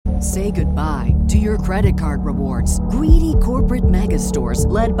Say goodbye to your credit card rewards. Greedy corporate mega stores,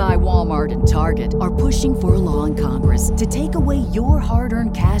 led by Walmart and Target, are pushing for a law in Congress to take away your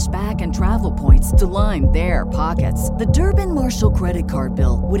hard-earned cash back and travel points to line their pockets. The Durbin-Marshall credit card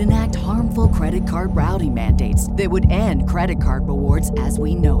bill would enact harmful credit card routing mandates that would end credit card rewards as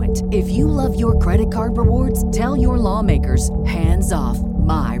we know it. If you love your credit card rewards, tell your lawmakers, hands off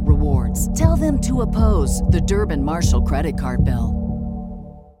my rewards. Tell them to oppose the Durbin-Marshall credit card bill.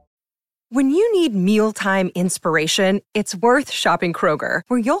 When you need mealtime inspiration, it's worth shopping Kroger,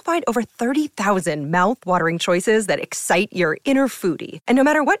 where you'll find over 30,000 mouth-watering choices that excite your inner foodie. And no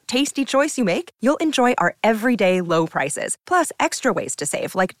matter what tasty choice you make, you'll enjoy our everyday low prices, plus extra ways to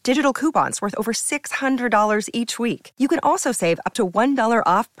save, like digital coupons worth over $600 each week. You can also save up to $1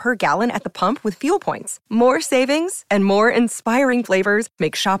 off per gallon at the pump with fuel points. More savings and more inspiring flavors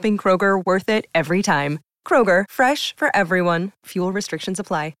make shopping Kroger worth it every time. Kroger, fresh for everyone. Fuel restrictions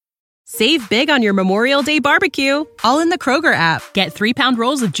apply. Save big on your Memorial Day barbecue, all in the Kroger app. Get 3-pound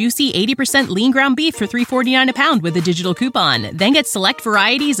rolls of juicy 80% lean ground beef for $3.49 a pound with a digital coupon. Then get select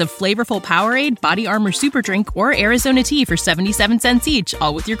varieties of flavorful Powerade, Body Armor Super Drink, or Arizona tea for 77 cents each,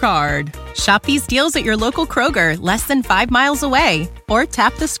 all with your card. Shop these deals at your local Kroger, less than 5 miles away. Or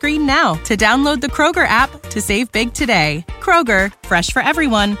tap the screen now to download the Kroger app to save big today. Kroger, fresh for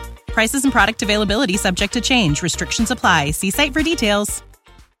everyone. Prices and product availability subject to change. Restrictions apply. See site for details.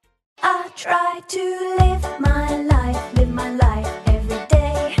 I try to live my life every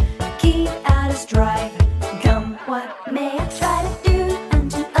day. Keep out of strife, come what may. I try to do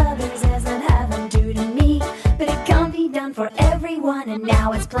unto others as I'd have them do to me. But it can't be done for everyone, and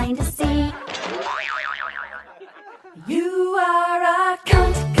now it's plain to see. You are a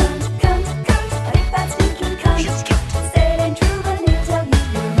cunt, a big fat stinking cunt. Say it ain't true, but he'll tell you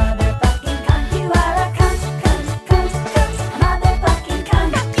you're a motherfucking cunt. You are a cunt, a motherfucking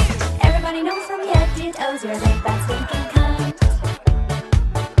cunt. Everybody knows from your head to your toes you're a big fat stinking cunt.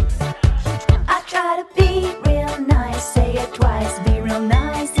 I try to be real nice, say it twice, be real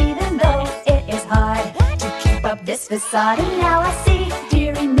nice, even though it is hard to keep up this facade. And now I see,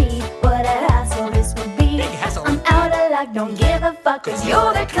 dearie me, what a hassle this would be. Big hassle. I'm out of luck, don't give a fuck, cause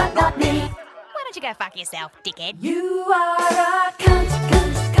you're the cunt, not me. Why don't you go fuck yourself, dickhead? You are a cunt,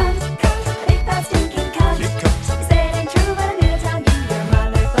 a big fat stinking cunt. You say it ain't true, but I'm here to tell you you're a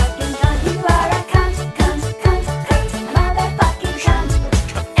motherfucking cunt. You are a cunt, a motherfucking cunt.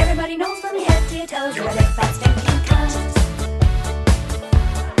 Everybody knows from your head to your toes you're a big fat stinking cunt.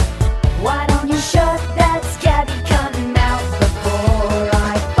 Why don't you shut that scabby cunt mouth before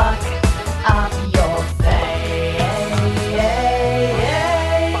I fuck up your face?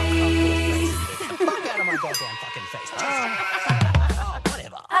 Fuck out of my goddamn fucking face.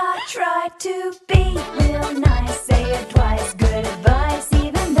 Whatever. I try to be real nice, say it twice, good advice,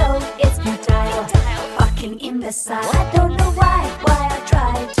 even though it's futile. Fucking imbecile. I don't know why I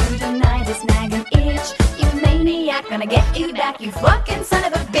try to deny this nagging itch. You maniac, gonna get you back, you fucking son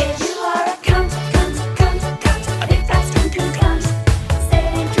of a bitch. You are a cunt, a big fat stinking cunt. Say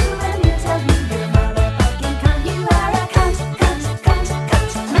it ain't true, and he'll tell you you're a motherfucking cunt. You are a cunt,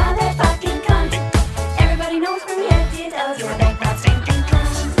 motherfucking cunt. Everybody knows from your head to your toes you're a big fat stinking cunt.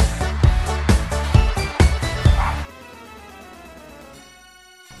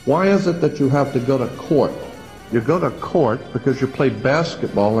 Why is it that you have to go to court? You go to court because you play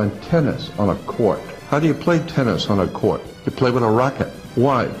basketball and tennis on a court. How do you play tennis on a court? You play with a racket.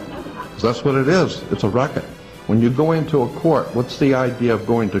 Why? Because that's what it is. It's a racket. When you go into a court, what's the idea of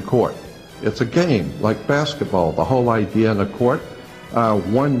going to court? It's a game, like basketball. The whole idea in a court,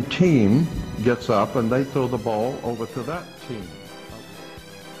 one team gets up and they throw the ball over to that team.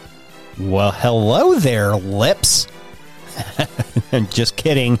 Well, hello there, lips. Just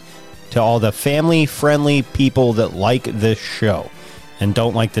kidding to all the family-friendly people that like this show and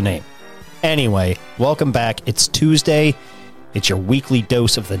don't like the name. Anyway, welcome back. It's Tuesday. It's your weekly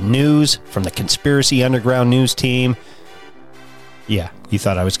dose of the news from the Conspiracy Underground news team. Yeah, you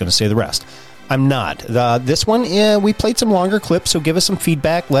thought I was going to say the rest. I'm not. This one, we played some longer clips, so give us some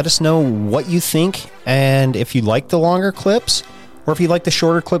feedback. Let us know what you think, and if you like the longer clips, or if you like the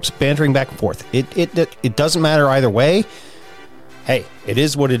shorter clips bantering back and forth. It doesn't matter either way. Hey, it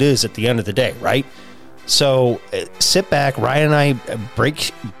is what it is at the end of the day, right? So sit back, Ryan and I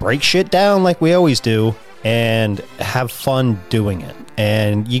break shit down like we always do, and have fun doing it.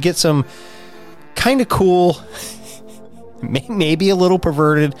 And you get some kind of cool, maybe a little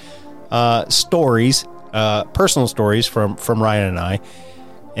perverted stories, personal stories from Ryan and I.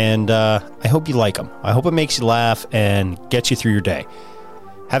 And I hope you like them. I hope it makes you laugh and gets you through your day.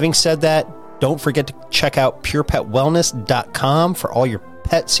 Having said that, don't forget to check out purepetwellness.com for all your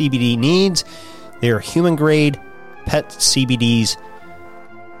pet CBD needs. They are human-grade pet CBDs,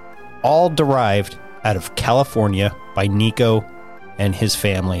 all derived out of California by Nico and his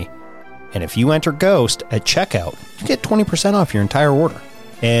family. And if you enter Ghost at checkout, you get 20% off your entire order.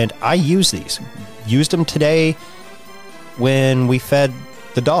 And I use these. Used them today when we fed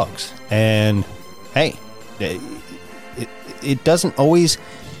the dogs. And hey, it doesn't always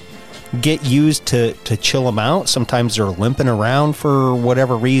get used to chill them out. Sometimes they're limping around for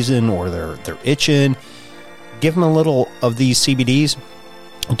whatever reason, or they're itching. Give them a little of these CBDs.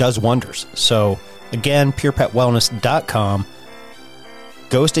 It does wonders. So again, purepetwellness.com.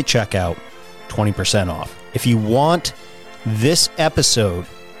 Ghost at checkout, 20% off. If you want this episode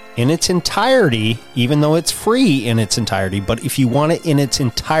in its entirety, even though it's free in its entirety, but if you want it in its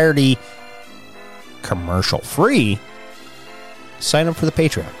entirety commercial free, sign up for the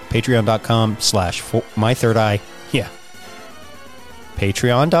Patreon. Patreon.com/mythirdeye. Yeah.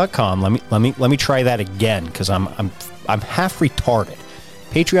 Patreon.com. Let me try that again, because I'm half retarded.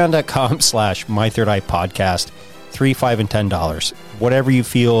 Patreon.com/mythirdeye podcast. $3, $5, and $10. Whatever you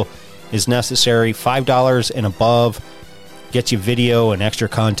feel is necessary. $5 and above gets you video and extra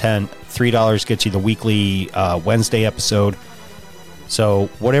content. $3 gets you the weekly Wednesday episode. So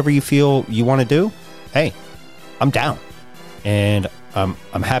whatever you feel you want to do, hey, I'm down. And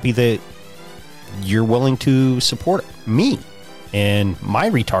I'm happy that you're willing to support me and my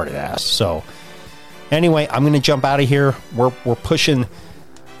retarded ass. So anyway, I'm going to jump out of here. We're pushing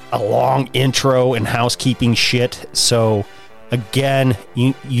a long intro and housekeeping shit. So again,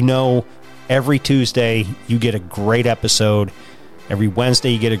 you know, every Tuesday you get a great episode. Every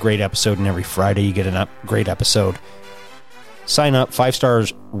Wednesday you get a great episode, and every Friday you get a great episode. Sign up, 5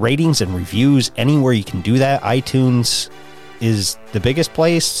 stars ratings and reviews anywhere you can do that. iTunes is the biggest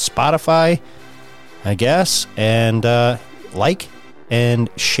place, Spotify, I guess, and like and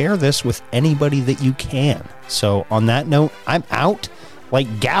share this with anybody that you can. So on that note, I'm out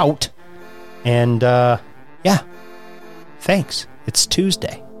like gout, and yeah, thanks. It's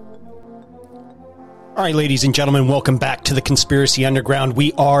Tuesday. All right, ladies and gentlemen, welcome back to the Conspiracy Underground.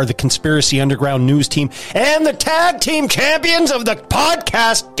 We are the Conspiracy Underground news team and the tag team champions of the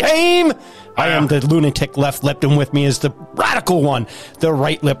podcast game. I am the lunatic left lip, and with me is the radical one, the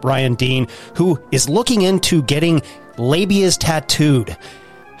right lip, Ryan Dean, who is looking into getting labias tattooed.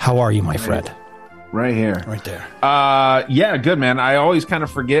 How are you, my friend? Right here. Right there. Yeah, good, man. I always kind of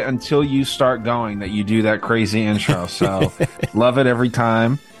forget until you start going that you do that crazy intro. So love it every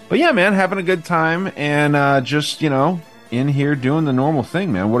time. But yeah, man, having a good time, and just, you know, in here doing the normal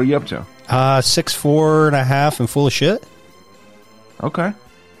thing, man. What are you up to? 6'4.5" and full of shit. Okay.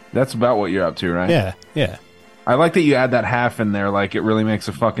 That's about what you're up to, right? Yeah, yeah. I like that you add that half in there. Like, it really makes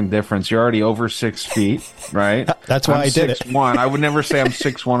a fucking difference. You're already over 6 feet, right? That's why I did it. 6'1". I would never say I'm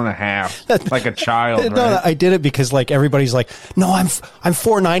 6'1.5", like a child. No, right? I did it because, like, everybody's like, no, I'm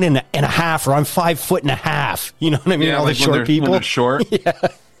 4'9" and a half, or I'm 5'1.5". You know what I mean? Yeah, all like the short people. When they're short. Yeah.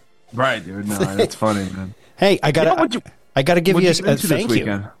 Right, dude. No, that's funny, man. Hey, I gotta give you a thank you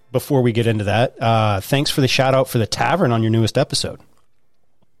weekend? Before we get into that. Thanks for the shout out for the tavern on your newest episode.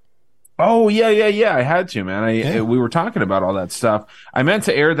 Oh, yeah. I had to, man. We were talking about all that stuff. I meant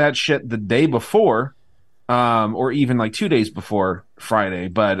to air that shit the day before, or even like 2 days before Friday,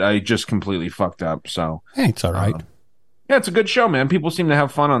 but I just completely fucked up. So hey, it's all right. Yeah, it's a good show, man. People seem to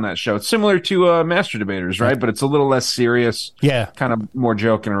have fun on that show. It's similar to Master Debaters, right? But it's a little less serious. Yeah. Kind of more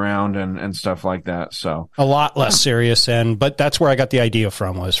joking around and stuff like that. So a lot less serious, but that's where I got the idea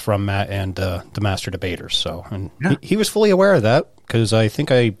from, was from Matt and the Master Debaters. So, and he was fully aware of that, because I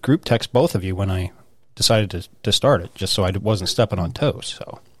think I group text both of you when I decided to start it, just so I wasn't stepping on toes.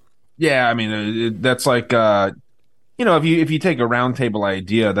 So yeah, I mean, that's like you know, if you take a roundtable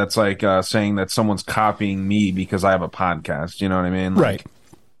idea, that's like saying that someone's copying me because I have a podcast. You know what I mean? Like, right.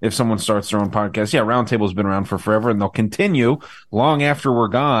 If someone starts their own podcast, yeah, roundtable's been around for forever, and they'll continue long after we're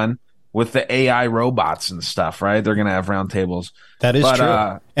gone with the AI robots and stuff, right? They're going to have roundtables. That is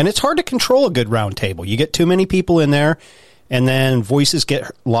true. And it's hard to control a good roundtable. You get too many people in there, and then voices get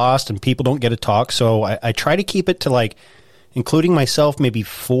lost and people don't get to talk. So I try to keep it to, like, including myself, maybe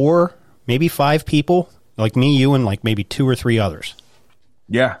 4, maybe 5 people. Like me, you, and like maybe 2 or 3 others.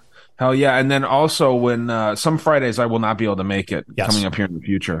 Yeah. Hell yeah. And then also when some Fridays I will not be able to make it coming up here in the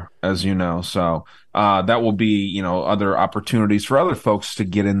future, as you know. So that will be, you know, other opportunities for other folks to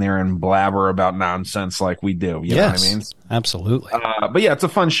get in there and blabber about nonsense like we do. You know what I mean? Absolutely. But yeah, it's a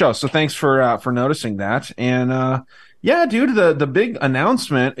fun show. So thanks for noticing that. And yeah, dude, the big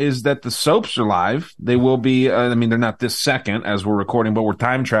announcement is that the soaps are live. They will be, I mean, they're not this second as we're recording, but we're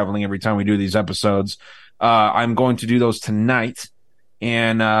time traveling every time we do these episodes. I'm going to do those tonight.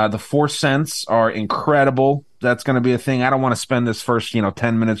 And the 4 cents are incredible. That's going to be a thing. I don't want to spend this first,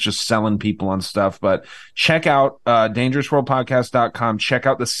 10 minutes just selling people on stuff, but check out dangerousworldpodcast.com. Check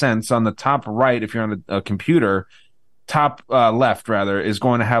out the cents on the top right. If you're on a computer, top left rather, is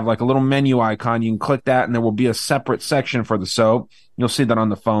going to have like a little menu icon. You can click that and there will be a separate section for the soap. You'll see that on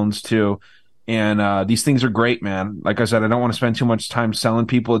the phones too. And these things are great, man. Like I said, I don't want to spend too much time selling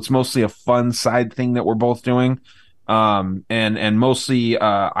people. It's mostly a fun side thing that we're both doing. And mostly,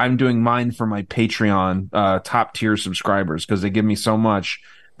 I'm doing mine for my Patreon, top tier subscribers, because they give me so much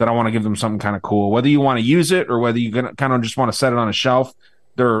that I want to give them something kind of cool. Whether you want to use it or whether you kind of just want to set it on a shelf,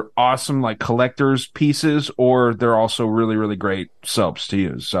 they're awesome, like collector's pieces, or they're also really, really great soaps to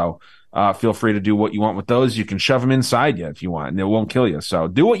use. So, feel free to do what you want with those. You can shove them inside you if you want, and it won't kill you. So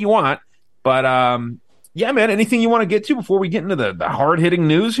do what you want. But, yeah, man, anything you want to get to before we get into the hard-hitting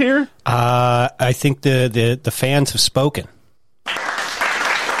news here? I think the fans have spoken.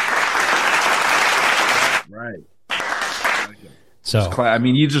 Right. So, I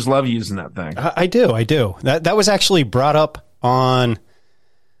mean, you just love using that thing. I do. That was actually brought up on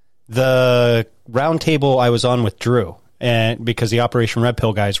the round table I was on with Drew, and because the Operation Red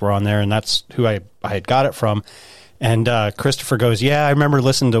Pill guys were on there, and that's who I had got it from. And Christopher goes, yeah, I remember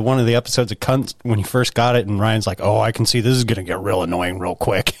listening to one of the episodes of Cunt when he first got it, and Ryan's like, oh, I can see this is going to get real annoying real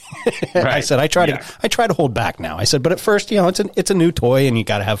quick. Right. I said, I try to hold back now. I said, but at first, it's a new toy, and you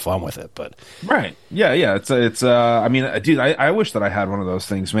got to have fun with it. But right, yeah, it's. I mean, dude, I wish that I had one of those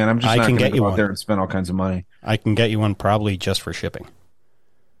things, man. I'm just not going to go out there and spend all kinds of money. I can get you one probably just for shipping.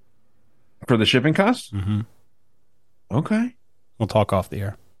 For the shipping cost? Mm-hmm. Okay, we'll talk off the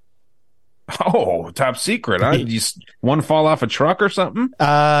air. Oh, top secret, huh? Did you one fall off a truck or something?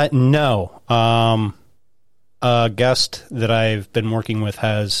 No. A guest that I've been working with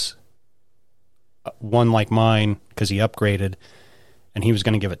has one like mine because he upgraded, and he was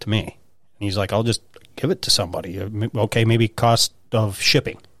going to give it to me. And he's like, I'll just give it to somebody. Okay, maybe cost of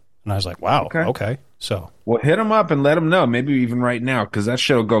shipping. And I was like, wow, okay. So, well, hit him up and let him know, maybe even right now, because that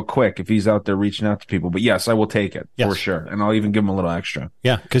shit will go quick if he's out there reaching out to people. But yes, I will take it for sure, and I'll even give him a little extra.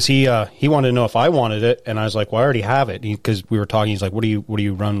 Yeah, because he wanted to know if I wanted it, and I was like, well, I already have it, because we were talking. He's like, what do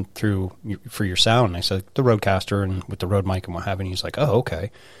you run through for your sound? And I said, the Rodecaster and with the Rode mic and what have you. And he's like, oh, okay.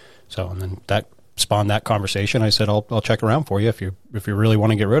 So, and then that spawned that conversation. I said, I'll check around for you if you really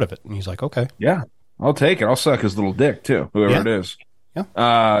want to get rid of it. And he's like, okay. Yeah, I'll take it. I'll suck his little dick too, whoever it is.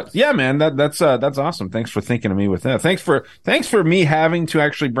 Yeah, man, that's awesome. Thanks for thinking of me with that. Thanks for me having to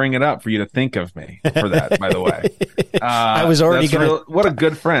actually bring it up for you to think of me for that. By the way, I was already what a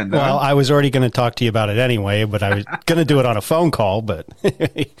good friend. Well, I was already going to talk to you about it anyway, but I was going to do it on a phone call. But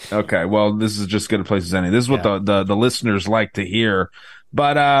okay, well, this is just good a place as any. This is what the listeners like to hear.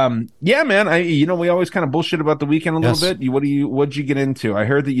 But yeah, man, we always kind of bullshit about the weekend a little bit. What'd you get into? I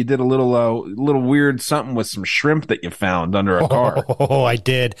heard that you did a little weird something with some shrimp that you found under a car. Oh, I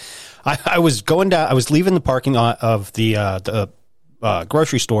did. I was going down. I was leaving the parking lot of the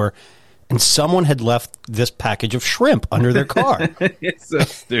grocery store, and someone had left this package of shrimp under their car. It's so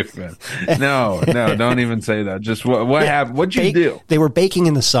stupid. No, don't even say that. Just what happened? What'd you do? They were baking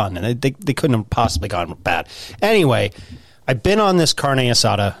in the sun, and they couldn't have possibly gone bad. Anyway, I've been on this carne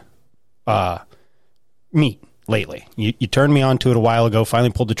asada meat lately. You turned me on to it a while ago,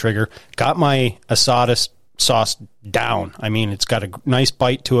 finally pulled the trigger, got my asada sauce down. I mean, it's got a nice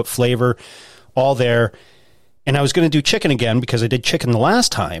bite to it, flavor, all there. And I was going to do chicken again because I did chicken the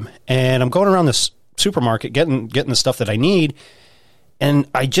last time. And I'm going around this supermarket getting the stuff that I need. And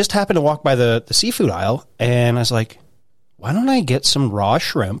I just happened to walk by the seafood aisle, and I was like, why don't I get some raw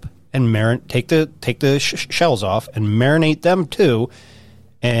shrimp and take the shells off and marinate them too,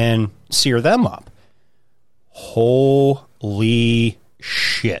 and sear them up. Holy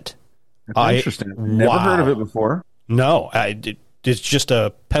shit! That's interesting. Never heard of it before. No, it's just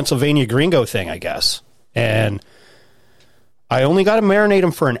a Pennsylvania gringo thing, I guess. And I only got to marinate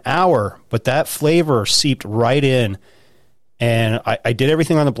them for an hour, but that flavor seeped right in. And I did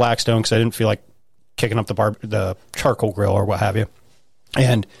everything on the Blackstone because I didn't feel like kicking up the charcoal grill or what have you.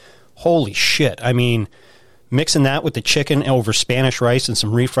 And holy shit. I mean, mixing that with the chicken over Spanish rice and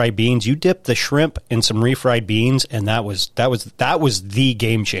some refried beans, you dip the shrimp in some refried beans, and that was the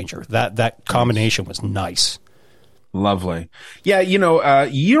game changer. That combination was nice. Lovely. Yeah, you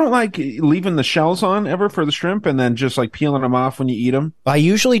don't like leaving the shells on ever for the shrimp and then just like peeling them off when you eat them? I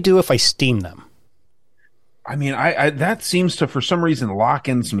usually do if I steam them. I mean, I that seems to, for some reason, lock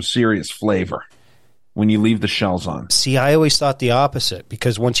in some serious flavor when you leave the shells on. See, I always thought the opposite,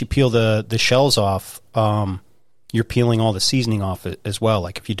 because once you peel the shells off, you're peeling all the seasoning off it as well,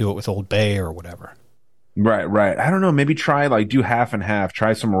 like if you do it with Old Bay or whatever. Right. I don't know. Maybe try do half and half.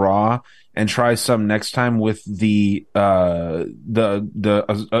 Try some raw and try some next time with the asada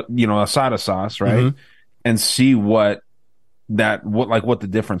sauce, right? Mm-hmm. And see what the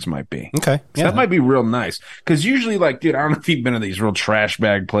difference might be. Okay. Yeah. That might be real nice. Because usually, dude, I don't know if you've been to these real trash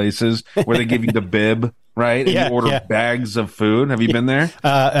bag places where they give you the bib, right? And you order bags of food. Have you been there?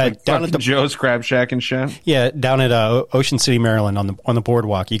 Down at the Joe's Crab Shack and shit. Yeah, down at Ocean City, Maryland, on the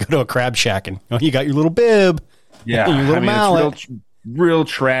boardwalk. You go to a crab shack and you got your little bib. Yeah, and your little mallet. It's real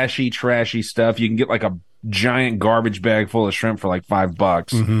trashy stuff. You can get a giant garbage bag full of shrimp for $5.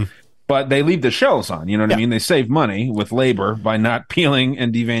 Mm-hmm. But they leave the shells on, you know what I mean? They save money with labor by not peeling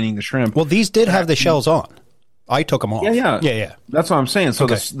and deveining the shrimp. Well, these did have the shells on. I took them off. Yeah. That's what I'm saying. So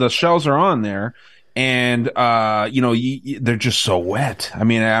the shells are on there, and they're just so wet. I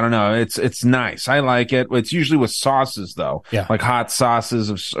mean, I don't know. It's nice. I like it. It's usually with sauces though, like hot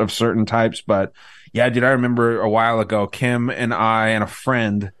sauces of certain types. But yeah, dude, I remember a while ago, Kim and I and a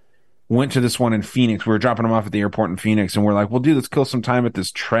friend went to this one in Phoenix. We were dropping them off at the airport in Phoenix, and we're like, well, dude, let's kill some time at this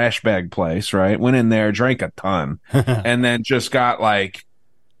trash bag place, right? Went in there, drank a ton, and then just got like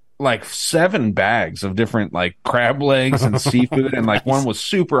 7 bags of different crab legs and seafood, and one was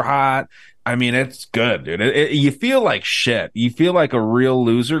super hot. I mean, it's good, dude. You feel like shit. You feel like a real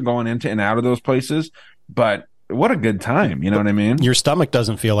loser going into and out of those places, but what a good time. You know what I mean? Your stomach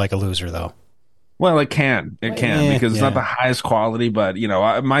doesn't feel like a loser, though. Well, it can because it's not the highest quality, but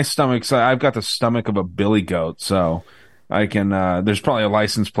my stomach's, I've got the stomach of a billy goat, so I can, there's probably a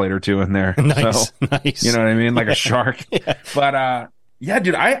license plate or two in there. Nice. You know what I mean? Like a shark. But, yeah,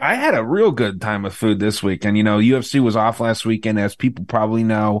 dude, I had a real good time with food this week. And, UFC was off last weekend. As people probably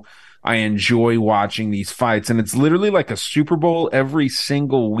know, I enjoy watching these fights. And it's literally like a Super Bowl every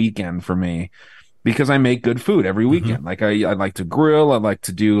single weekend for me because I make good food every weekend. Mm-hmm. I like to grill. I like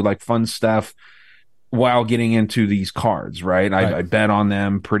to do fun stuff while getting into these cards, right? I bet on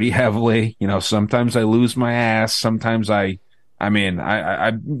them pretty heavily. Sometimes I lose my ass. Sometimes I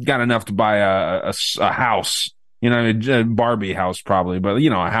got enough to buy a house, a Barbie house probably, but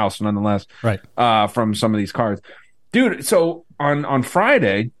a house nonetheless, right? From some of these cards, dude. So on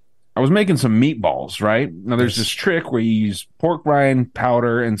Friday, I was making some meatballs, right? Now there's this trick where you use pork rind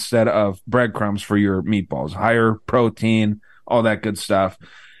powder instead of breadcrumbs for your meatballs, higher protein, all that good stuff.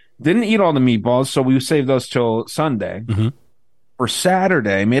 Didn't eat all the meatballs, so we saved those till Sunday. Mm-hmm. For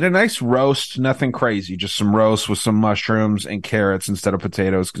Saturday, made a nice roast, nothing crazy, just some roast with some mushrooms and carrots instead of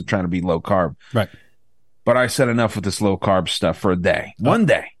potatoes, because trying to be low carb. Right. But I said enough with this low carb stuff for a day. One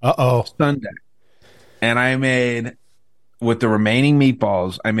day. Sunday. And I made, with the remaining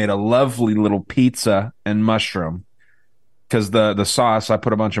meatballs, I made a lovely little pizza and mushroom. Because the sauce, I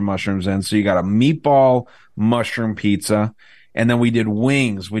put a bunch of mushrooms in. So you got a meatball mushroom pizza. And then we did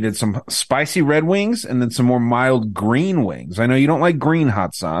wings. We did some spicy red wings and then some more mild green wings. I know you don't like green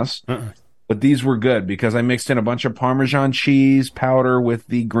hot sauce, but these were good because I mixed in a bunch of Parmesan cheese powder with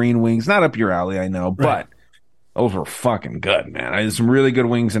the green wings. Not up your alley, I know, but those were fucking good, man. I did some really good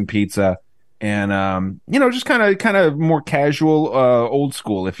wings and pizza. And, just kind of more casual, old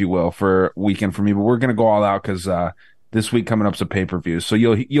school, if you will, for weekend for me. But we're going to go all out because this week coming up is a pay-per-view. So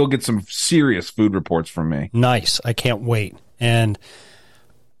you'll get some serious food reports from me. Nice. I can't wait. And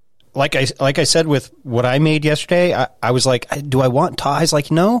like I said with what I made yesterday, I was like, do I want ties? Like,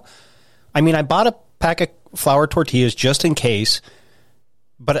 no. I mean, I bought a pack of flour tortillas just in case,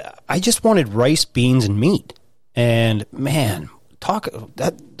 but I just wanted rice, beans, and meat. And man,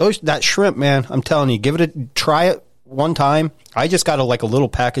 that shrimp, man, I'm telling you, try it one time. I just got a little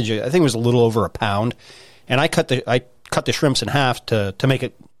package. I think it was a little over a pound, and I cut the shrimps in half to make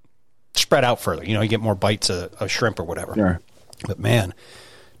it spread out further. You get more bites of shrimp or whatever. Sure. But man,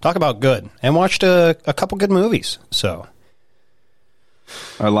 talk about good. And watched a couple good movies. So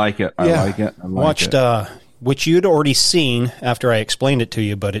I like it. I like it. Watched which you'd already seen after I explained it to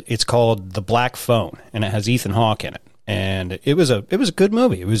you, but it's called The Black Phone, and it has Ethan Hawke in it. And it was a good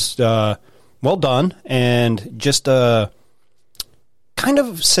movie. It was well done and just kind of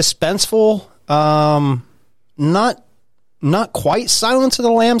suspenseful. Not quite Silence of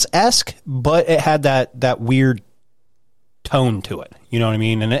the Lambs-esque, but it had that weird tone to it. You know what I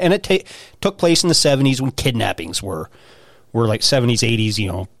mean? And it took place in the 70s when kidnappings were like 70s, 80s.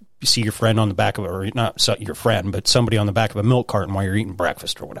 You see your friend on the back of or not your friend, but somebody on the back of a milk carton while you're eating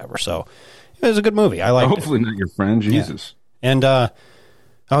breakfast or whatever. So it was a good movie. I liked it. Hopefully not your friend, Jesus. Yeah. And I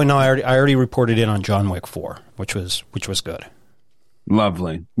already reported in on John Wick 4, which was good.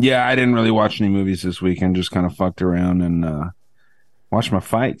 Lovely. Yeah, I didn't really watch any movies this weekend. Just kind of fucked around and watched my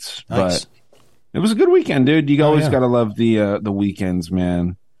fights. Nice. But it was a good weekend, dude. You always got to love the weekends,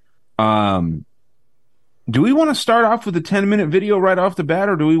 man. Do we want to start off with a 10-minute video right off the bat,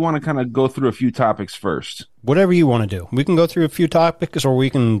 or do we want to kind of go through a few topics first? Whatever you want to do. We can go through a few topics, or we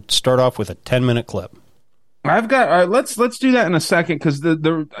can start off with a 10-minute clip. I've got. Let's do that in a second, because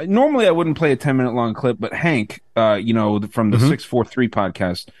normally I wouldn't play a 10-minute long clip, but Hank, from the 643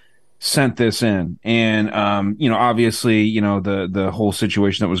 podcast, sent this in, and obviously, the whole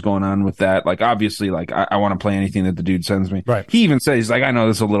situation that was going on with that, like, obviously, like, I want to play anything that the dude sends me. Right. He even says, he's like, I know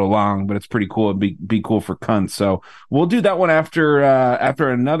this is a little long, but it's pretty cool. It'd be cool for cunts. So we'll do that one after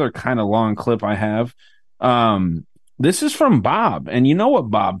another kind of long clip I have. This is from Bob, and you know what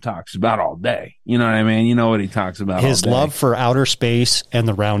Bob talks about all day. You know what I mean? You know what he talks about. His love for outer space and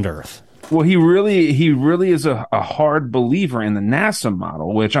the round Earth. Well, he really is a hard believer in the NASA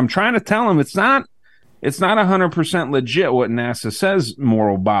model, which I'm trying to tell him it's not 100% legit what NASA says,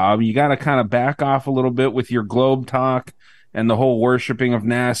 Moral Bob. You got to kind of back off a little bit with your globe talk and the whole worshiping of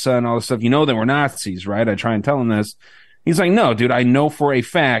NASA and all this stuff. You know they were Nazis, right? I try and tell him this. He's like, no, dude, I know for a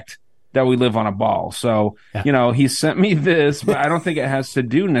fact that we live on a ball. So, he sent me this, but I don't think it has to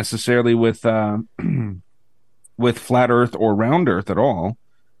do necessarily with with flat Earth or round Earth at all.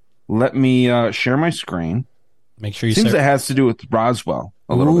 Let me share my screen. Make sure you seems it has to do with Roswell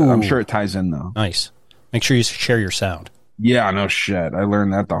a little bit. I'm sure it ties in though. Nice. Make sure you share your sound. Yeah, no shit. I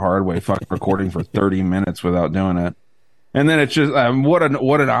learned that the hard way. Fuck recording for 30 minutes without doing it. And then it's just what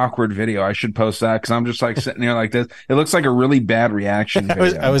an awkward video. I should post that, because I'm just like sitting there like this. It looks like a really bad reaction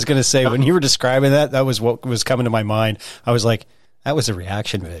video. I was going to say, when you were describing that was what was coming to my mind. I was like, that was a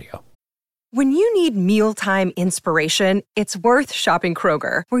reaction video. When you need mealtime inspiration, it's worth shopping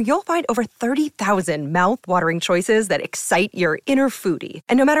Kroger, where you'll find over 30,000 mouth-watering choices that excite your inner foodie.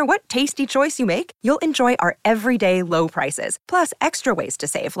 And no matter what tasty choice you make, you'll enjoy our everyday low prices, plus extra ways to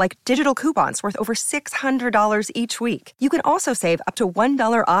save, like digital coupons worth over $600 each week. You can also save up to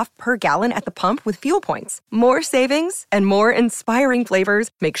 $1 off per gallon at the pump with fuel points. More savings and more inspiring flavors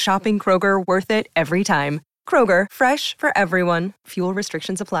make shopping Kroger worth it every time. Kroger, fresh for everyone. Fuel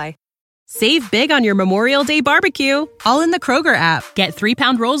restrictions apply. Save big on your Memorial Day barbecue, all in the Kroger app. Get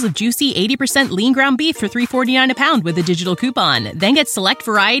 3-pound rolls of juicy 80% lean ground beef for $3.49 a pound with a digital coupon. Then get select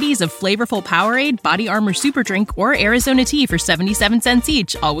varieties of flavorful Powerade, Body Armor Super Drink, or Arizona tea for 77 cents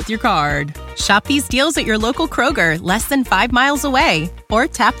each, all with your card. Shop these deals at your local Kroger, less than 5 miles away. Or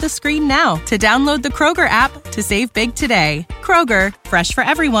tap the screen now to download the Kroger app to save big today. Kroger, fresh for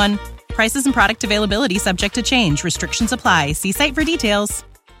everyone. Prices and product availability subject to change. Restrictions apply. See site for details.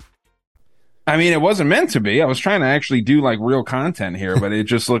 I mean, it wasn't meant to be. I was trying to actually do like real content here, but it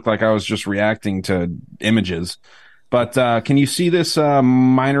just looked like I was just reacting to images. But can you see this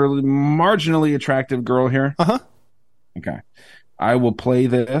marginally attractive girl here? Uh-huh. Okay. I will play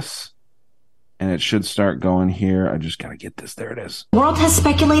this, and it should start going here. I just got to get this. There it is. The world has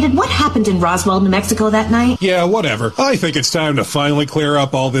speculated what happened in Roswell, New Mexico that night. Yeah, whatever. I think it's time to finally clear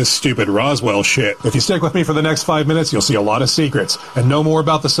up all this stupid Roswell shit. If you stick with me for the next 5 minutes, you'll see a lot of secrets and know more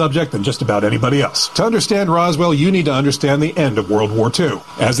about the subject than just about anybody else. To understand Roswell, you need to understand the end of World War II.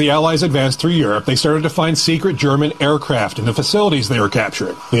 As the Allies advanced through Europe, they started to find secret German aircraft in the facilities they were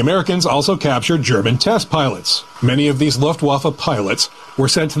capturing. The Americans also captured German test pilots. Many of these Luftwaffe pilots were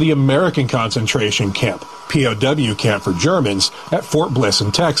sent to the American concentration camp, POW camp for Germans, at Fort Bliss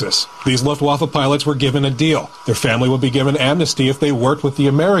in Texas. These Luftwaffe pilots were given a deal. Their family would be given amnesty if they worked with the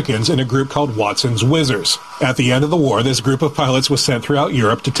Americans in a group called Watson's Whizzers. At the end of the war, this group of pilots was sent throughout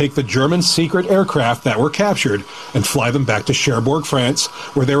Europe to take the German secret aircraft that were captured and fly them back to Cherbourg, France,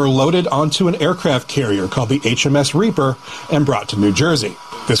 where they were loaded onto an aircraft carrier called the HMS Reaper and brought to New Jersey.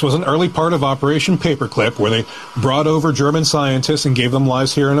 This was an early part of Operation Paperclip, where they brought over German scientists and gave them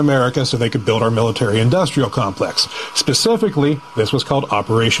lives here in America so they could build our military-industrial complex. Specifically, this was called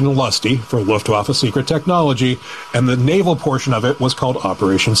Operation Lusty for Luftwaffe secret technology, and the naval portion of it was called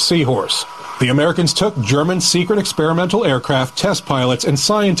Operation Seahorse. The Americans took German secret experimental aircraft, test pilots, and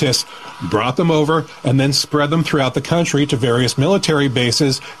scientists, brought them over, and then spread them throughout the country to various military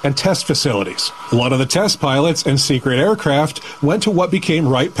bases and test facilities. A lot of the test pilots and secret aircraft went to what became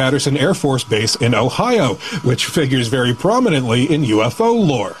Wright-Patterson Air Force Base in Ohio, which figures very prominently in UFO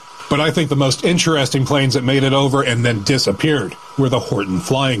lore. But I think the most interesting planes that made it over and then disappeared were the Horton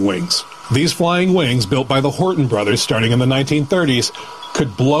Flying Wings. These flying wings, built by the Horton brothers starting in the 1930s,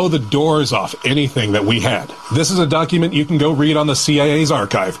 could blow the doors off anything that we had. This is a document you can go read on the CIA's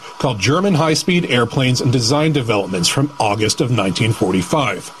archive called German High-Speed Airplanes and Design Developments from August of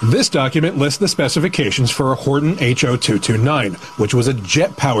 1945. This document lists the specifications for a Horten HO-229, which was a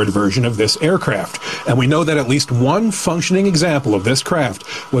jet-powered version of this aircraft, and we know that at least one functioning example of this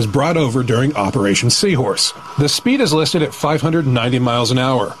craft was brought over during Operation Seahorse. The speed is listed at 590 miles an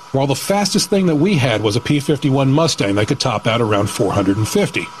hour, while the fastest thing that we had was a P-51 Mustang that could top out around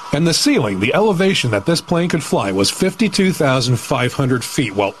 450. And the ceiling, the elevation that this plane could fly was 52,500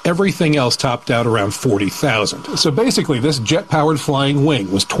 feet, while everything else topped out around 40,000. So basically, this jet-powered flying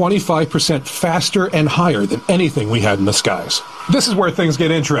wing was 25% faster and higher than anything we had in the skies. This is where things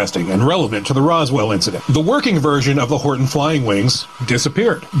get interesting and relevant to the Roswell incident. The working version of the Horten flying wings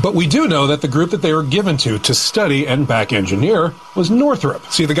disappeared. But we do know that the group that they were given to study and back engineer was Northrop.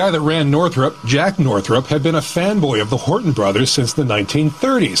 See, the guy that ran Northrop, Jack Northrop, had been a fanboy of the Horten brothers since the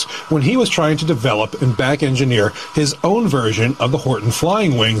 1930s, when he was trying to develop and back engineer his own version of the Horten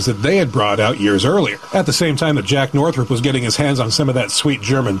flying wings that they had brought out years earlier. At the same time that Jack Northrop was getting his hands on some of that sweet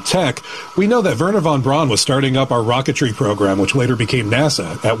German tech, we know that Wernher von Braun was starting up our rocketry program, which later became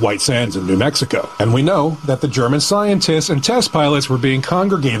NASA, at White Sands in New Mexico. And we know that the German scientists and test pilots were being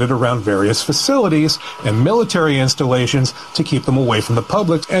congregated around various facilities and military installations to keep them away from the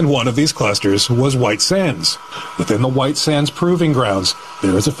public, and one of these clusters was White Sands. Within the White Sands Proving Grounds,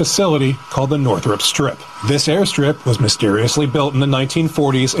 there is a facility called the Northrop Strip. This airstrip was mysteriously built in the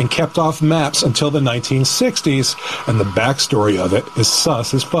 1940s and kept off maps until the 1960s, and the backstory of it is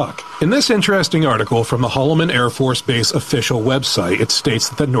sus as fuck. In this interesting article from the Holloman Air Force Base official website, it states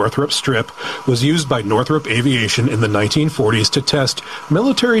that the Northrop Strip was used by Northrop Aviation in the 1940s to test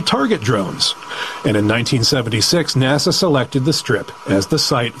military target drones. And in 1976, NASA selected the Strip as the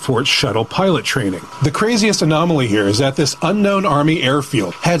site for its shuttle pilot training. The craziest anomaly here is that this unknown Army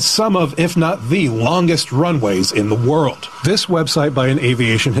airfield had some of, if not the longest runways in the world. This website by an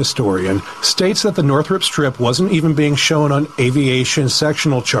aviation historian states that the Northrop Strip wasn't even being shown on aviation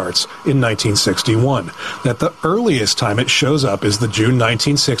sectional charts in 1961, that the earliest time it shows up is the June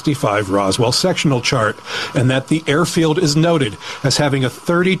 1965 Roswell sectional chart, and that the airfield is noted as having a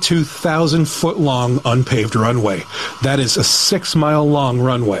 32,000-foot-long unpaved runway. That is a 6-mile-long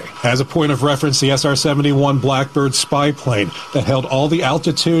runway. As a point of reference, the SR-71 Blackbird spy plane that held all the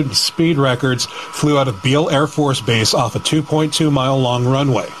altitude and speed records flew out of Beale Air Force Base off a 2.2-mile-long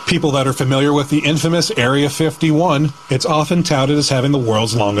runway. People that are familiar with the infamous Area 51, it's often touted as having the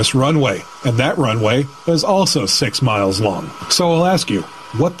world's longest runway, and that runway is also 6 miles long. So I'll ask you,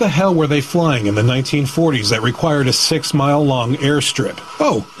 what the hell were they flying in the 1940s that required a 6-mile-long airstrip?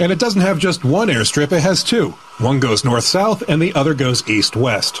 Oh, and it doesn't have just one airstrip, it has two. One goes north-south and the other goes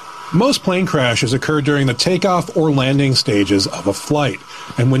east-west. Most plane crashes occur during the takeoff or landing stages of a flight,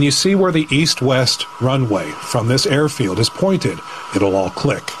 and when you see where the east-west runway from this airfield is pointed, it'll all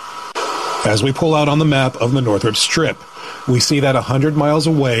click. As we pull out on the map of the Northrop Strip, we see that 100 miles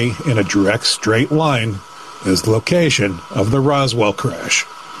away in a direct straight line is the location of the Roswell crash.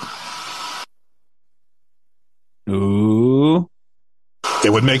 Ooh.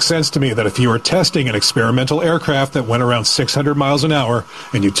 It would make sense to me that if you were testing an experimental aircraft that went around 600 miles an hour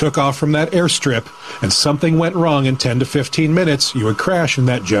and you took off from that airstrip and something went wrong in 10 to 15 minutes, you would crash in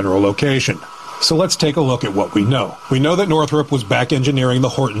that general location. So let's take a look at what we know. We know that Northrop was back engineering the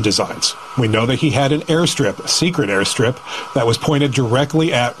Horten designs. We know that he had an airstrip, a secret airstrip, that was pointed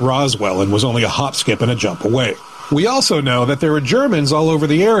directly at Roswell and was only a hop, skip, and a jump away. We also know that there were Germans all over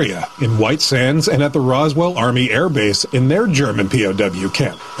the area, in White Sands and at the Roswell Army Air Base in their German POW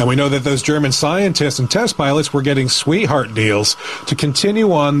camp. And we know that those German scientists and test pilots were getting sweetheart deals to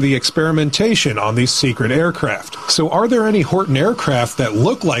continue on the experimentation on these secret aircraft. So are there any Horten aircraft that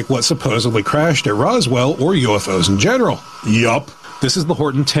look like what supposedly crashed at Roswell, or UFOs in general? Yup. This is the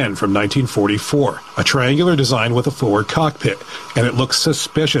Horten 10 from 1944, a triangular design with a forward cockpit, and it looks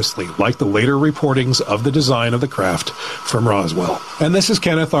suspiciously like the later reportings of the design of the craft from Roswell. And this is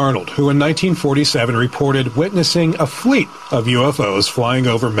Kenneth Arnold, who in 1947 reported witnessing a fleet of UFOs flying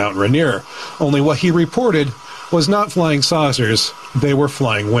over Mount Rainier, only what he reported was not flying saucers, they were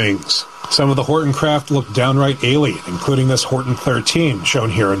flying wings. Some of the Horten craft looked downright alien, including this Horten 13,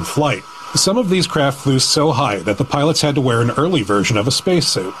 shown here in flight. Some of these craft flew so high that the pilots had to wear an early version of a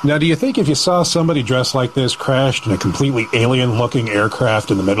spacesuit. Now, do you think if you saw somebody dressed like this crashed in a completely alien-looking aircraft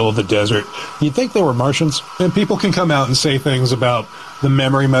in the middle of the desert, you'd think they were Martians? And people can come out and say things about the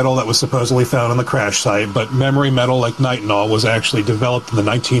memory metal that was supposedly found on the crash site, but memory metal like nitinol was actually developed in the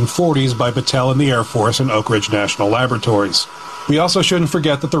 1940s by Battelle and the Air Force and Oak Ridge National Laboratories. We also shouldn't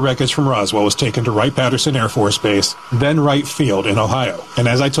forget that the wreckage from Roswell was taken to Wright-Patterson Air Force Base, then Wright Field in Ohio. And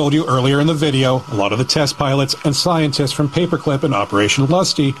as I told you earlier in the video, a lot of the test pilots and scientists from Paperclip and Operation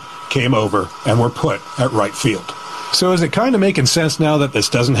Lusty came over and were put at Wright Field. So is it kind of making sense now that this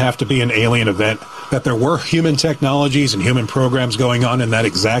doesn't have to be an alien event, that there were human technologies and human programs going on in that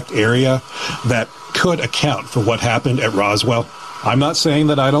exact area that could account for what happened at Roswell? I'm not saying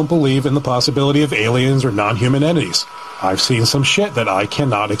that I don't believe in the possibility of aliens or non-human entities. I've seen some shit that I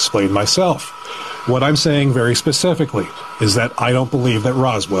cannot explain myself. What I'm saying very specifically is that I don't believe that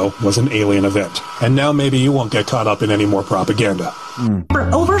Roswell was an alien event. And now maybe you won't get caught up in any more propaganda.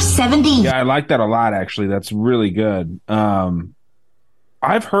 For over 70. Yeah, I like that a lot, actually. That's really good.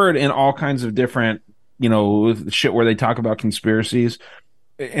 I've heard in all kinds of different, shit where they talk about conspiracies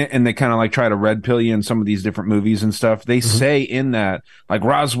and they kind of like try to red pill you in some of these different movies and stuff. They say in that, like,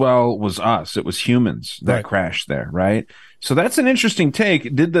 Roswell was us. It was humans that crashed there, right? So that's an interesting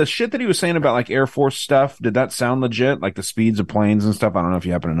take. Did the shit that he was saying about like Air Force stuff, did that sound legit? Like the speeds of planes and stuff? I don't know if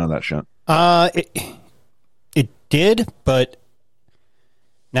you happen to know that shit. It did, but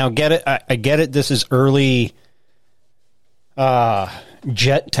now get it. I get it. This is early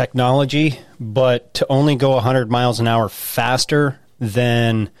jet technology, but to only go 100 miles an hour faster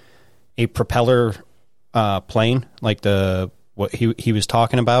than a propeller plane, like what he was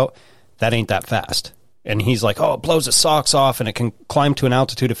talking about, that ain't that fast. And he's like, oh, it blows the socks off and it can climb to an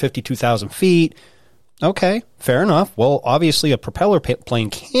altitude of 52,000 feet. Okay, fair enough. Well, obviously a propeller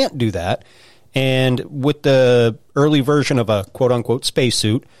plane can't do that. And with the early version of a quote-unquote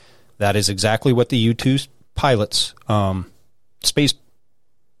spacesuit, that is exactly what the U-2 pilots, space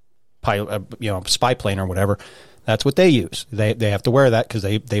pilot, spy plane or whatever, that's what they use. They have to wear that because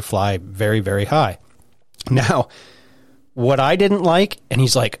they fly very, very high. Now, what I didn't like, and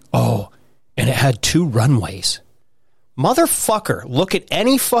he's like, oh, and it had 2 runways. Motherfucker, look at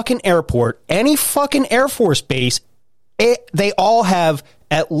any fucking airport, any fucking Air Force base, they all have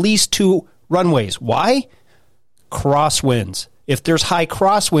at least 2 runways. Why? Crosswinds. If there's high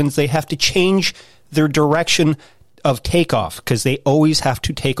crosswinds, they have to change their direction of takeoff because they always have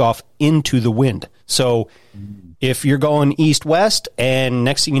to take off into the wind. So if you're going east-west and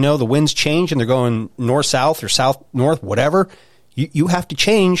next thing you know, the winds change and they're going north-south or south-north, whatever, you have to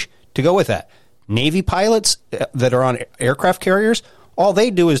change to go with that. Navy pilots that are on aircraft carriers, all they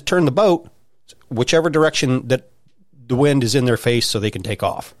do is turn the boat whichever direction that the wind is in their face so they can take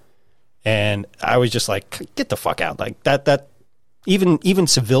off. And I was just like, get the fuck out. Like that even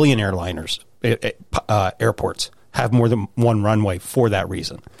civilian airliners, airports have more than 1 runway for that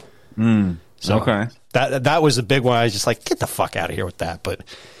reason. So okay. That was the big one. I was just like, get the fuck out of here with that. But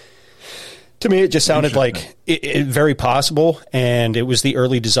to me, it just sounded like it very possible, and it was the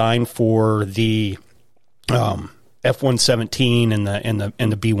early design for the F-117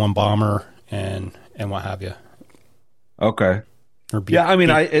 and the B-1 bomber and what have you. Okay. Yeah, I mean,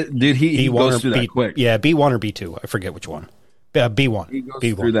 he goes through that quick. Yeah, B1 or B2. I forget which one. B1. He goes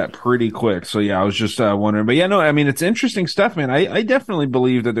through that pretty quick. So, yeah, I was just wondering. But, yeah, no, I mean, it's interesting stuff, man. I definitely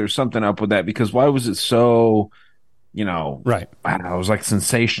believe that there's something up with that because why was it so, right. I don't know, it was like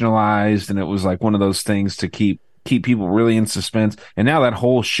sensationalized and it was like one of those things to keep people really in suspense. And now that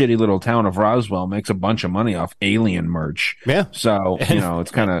whole shitty little town of Roswell makes a bunch of money off alien merch. Yeah. So,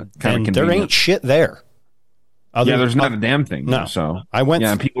 it's kind of convenient. There ain't shit there. There's not a damn thing. No. So I went.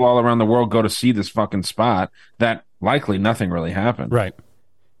 Yeah, and people all around the world go to see this fucking spot that likely nothing really happened. Right.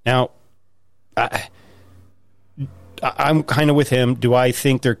 Now, I'm kind of with him. Do I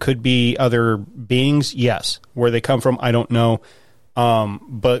think there could be other beings? Yes. Where they come from, I don't know.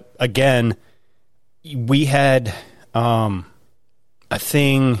 But again, we had a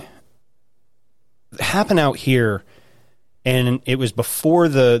thing happen out here, and it was before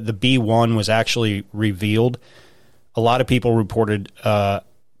the B1 was actually revealed. A lot of people reported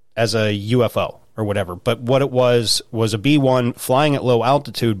as a UFO or whatever, but what it was a B1 flying at low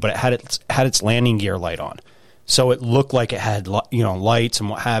altitude, but it had its landing gear light on. So it looked like it had, lights and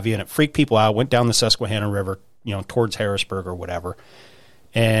what have you, and it freaked people out. Went down the Susquehanna River, towards Harrisburg or whatever.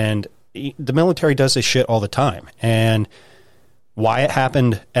 And the military does this shit all the time. And why it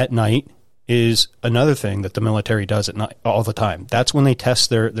happened at night is another thing that the military does at night all the time. That's when they test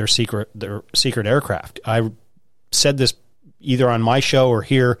their secret aircraft. I said this either on my show or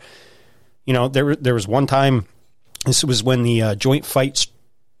here. There was one time. This was when the Joint Fight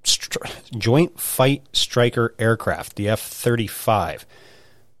Striker aircraft, the F-35,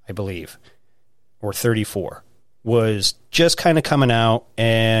 I believe, or 34, was just kind of coming out,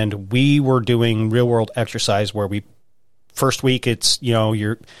 and we were doing real world exercise where first week it's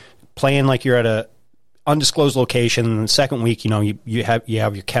you're playing like you're at undisclosed location. The second week, you have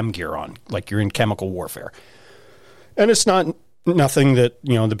your chem gear on, like you're in chemical warfare. And it's nothing that,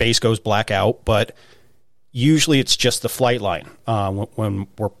 the base goes black out, but usually it's just the flight line when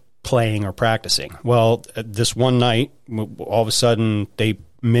we're playing or practicing. Well, this one night, all of a sudden they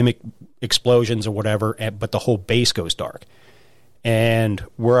mimic explosions or whatever, but the whole base goes dark. And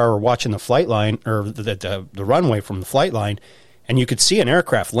we're watching the flight line or the runway from the flight line, and you could see an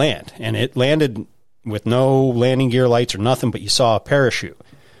aircraft land, and it landed with no landing gear lights or nothing, but you saw a parachute.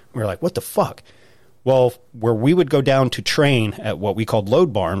 We were like, what the fuck? Well, where we would go down to train at what we called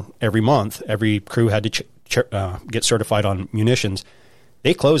Load Barn every month, every crew had to get certified on munitions.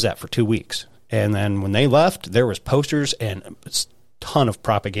 They closed that for 2 weeks. And then when they left, there was posters and a ton of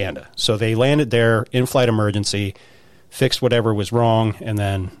propaganda. So they landed there, in-flight emergency, fixed whatever was wrong, and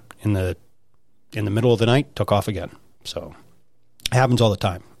then in the middle of the night, took off again. So it happens all the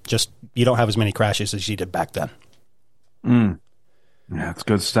time. Just you don't have as many crashes as you did back then. Yeah, it's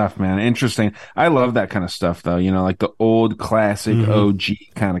good stuff, man. Interesting. I love that kind of stuff, though. Like the old classic OG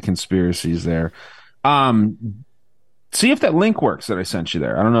kind of conspiracies there. See if that link works that I sent you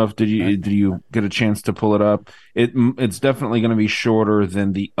there. I don't know if did you get a chance to pull it up? It's definitely going to be shorter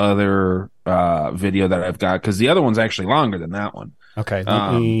than the other video that I've got, because the other one's actually longer than that one. Okay,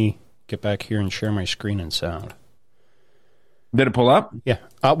 let me get back here and share my screen and sound. Did it pull up? Yeah.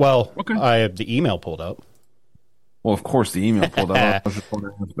 Well, okay. I have the email pulled up. Well, of course the email pulled up. I was just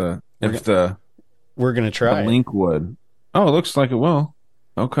wondering if we're going to try the link would. Oh, it looks like it will.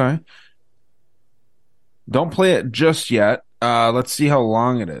 Okay. Don't play it just yet. Let's see how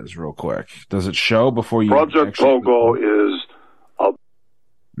long it is real quick. Does it show before you... Project Pogo is...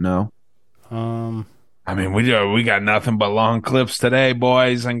 No. I mean, we got nothing but long clips today,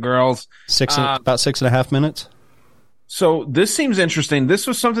 boys and girls. About 6.5 minutes. So this seems interesting. This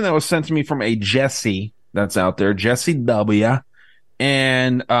was something that was sent to me from a Jesse that's out there, Jesse W.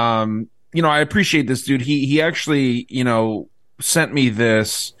 And, I appreciate this dude. He actually, sent me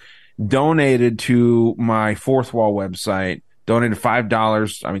this, donated to my Fourth Wall website, donated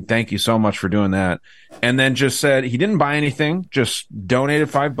 $5. I mean, thank you so much for doing that. And then just said he didn't buy anything, just donated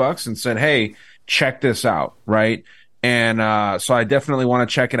 $5 and said, hey, check this out. Right. And so I definitely want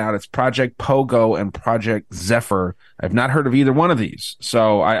to check it out. It's Project Pogo and Project Zephyr. I've not heard of either one of these.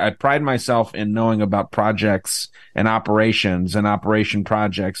 So I pride myself in knowing about projects and operations and operation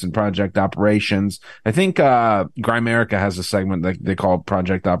projects and project operations. I think Grimerica has a segment that they call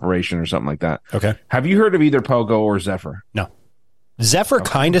Project Operation or something like that. Okay. Have you heard of either Pogo or Zephyr? No. Zephyr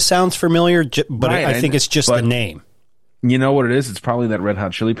kind of sounds familiar, but right, I think it's just the name. You know what it is? It's probably that Red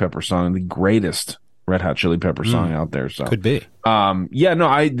Hot Chili Pepper song, the greatest Red Hot Chili Pepper song out there. So could be.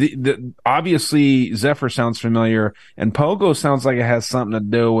 Obviously Zephyr sounds familiar, and Pogo sounds like it has something to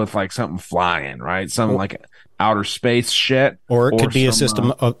do with like something flying, right? Something like outer space shit, or it could be a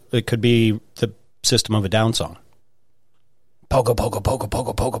system of. It could be the System of a Down song. Pogo, pogo, pogo,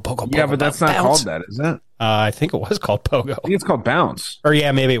 pogo, pogo, pogo. Yeah, but that's not called that, is it? I think it was called Pogo. I think it's called Bounce. Or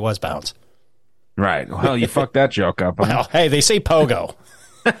yeah, maybe it was Bounce. Right. Well, you fucked that joke up. Huh? Well, hey, they say Pogo.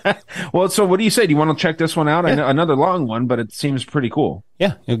 Well, so what do you say? Do you want to check this one out? Yeah. I know another long one, but it seems pretty cool.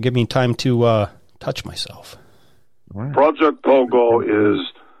 Yeah, it'll give me time to touch myself. Right. Project Pogo is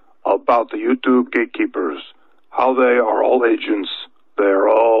about the YouTube gatekeepers, how they are all agents. They're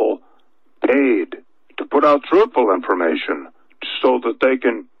all paid to put out truthful information so that they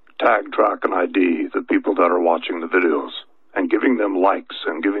can tag, track, and ID the people that are watching the videos and giving them likes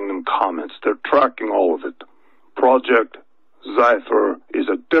and giving them comments. They're tracking all of it. Project Zephyr is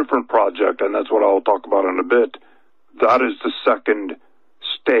a different project, and that's what I'll talk about in a bit. That is the second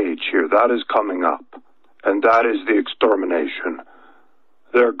stage here. That is coming up, and that is the extermination.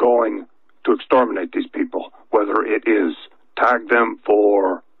 They're going to exterminate these people, whether it is tag them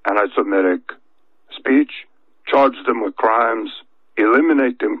for anti-Semitic speech, charge them with crimes,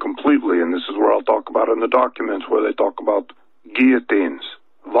 eliminate them completely, and this is where I'll talk about in the documents where they talk about guillotines,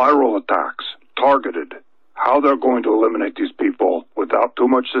 viral attacks, targeted, how they're going to eliminate these people without too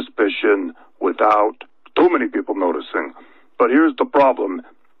much suspicion, without too many people noticing. But here's the problem.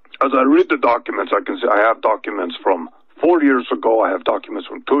 As I read the documents, I can see I have documents from 4 years ago, I have documents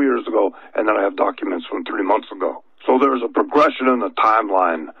from 2 years ago, and then I have documents from 3 months ago. So there's a progression in the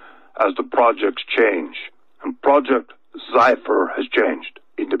timeline as the projects change. And Project Zephyr has changed.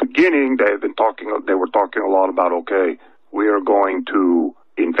 In the beginning, they were talking a lot about, okay, we are going to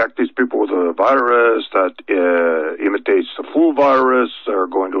infect these people with a virus that imitates the flu virus. They're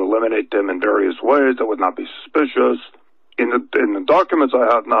going to eliminate them in various ways that would not be suspicious. In the documents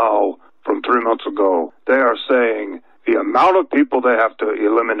I have now from 3 months ago, they are saying the amount of people they have to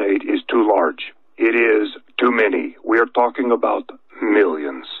eliminate is too large. It is too many. We are talking about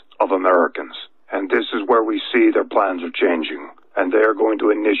millions of Americans. And this is where we see their plans are changing. And they are going to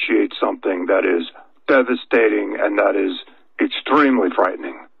initiate something that is devastating and that is extremely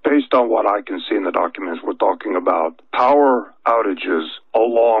frightening. Based on what I can see in the documents, we're talking about power outages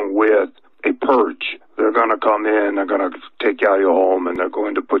along with a purge. They're going to come in, they're going to take you out of your home, and they're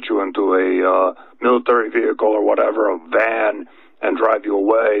going to put you into a military vehicle or whatever, a van, and drive you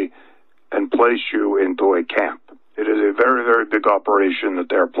away and place you into a camp. It is a very, very big operation that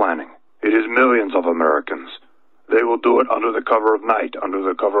they're planning. It is millions of Americans. They will do it under the cover of night, under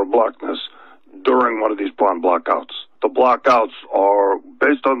the cover of blackness, during one of these planned blackouts. The blackouts are,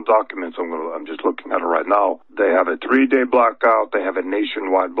 based on documents, I'm just looking at it right now, they have a 3-day blackout, they have a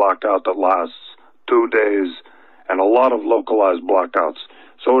nationwide blackout that lasts 2 days, and a lot of localized blackouts.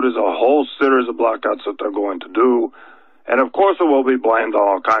 So it is a whole series of blackouts that they're going to do. And of course it will be blamed on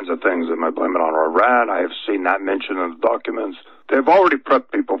all kinds of things. They might blame it on Iran. I have seen that mentioned in the documents. They've already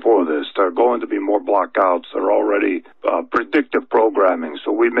prepped people for this. There are going to be more blackouts. There are already predictive programming.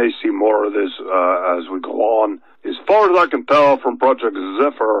 So we may see more of this as we go on. As far as I can tell from Project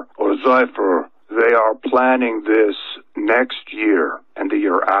Zephyr, or Zypher, they are planning this next year and the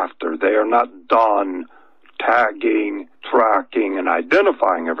year after. They are not done tagging, tracking, and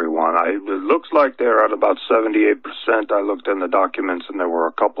identifying everyone. It looks like they're at about 78%. I looked in the documents, and there were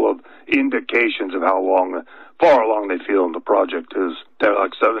a couple of indications of far along they feel in the project is. They're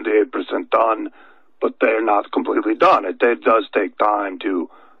like 78% done, but they're not completely done. It does take time to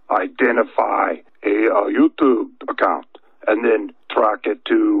identify a YouTube account and then track it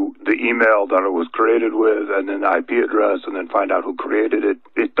to the email that it was created with, and then the IP address, and then find out who created it.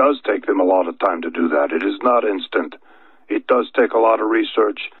 It does take them a lot of time to do that. It is not instant. It does take a lot of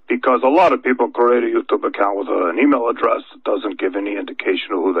research, because a lot of people create a YouTube account with an email address that doesn't give any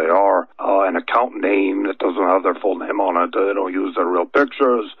indication of who they are, an account name that doesn't have their full name on it. They don't use their real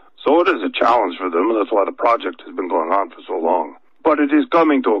pictures. So it is a challenge for them, and that's why the project has been going on for so long. But it is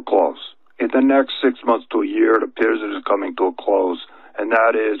coming to a close. In the next 6 months to a year, it appears it is coming to a close, and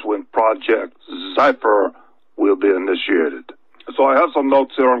that is when Project Zypher will be initiated. So I have some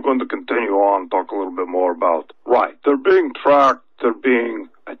notes here. I'm going to continue on, talk a little bit more about. Right, they're being tracked, they're being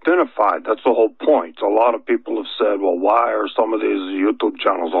identified. That's the whole point. A lot of people have said, well, why are some of these YouTube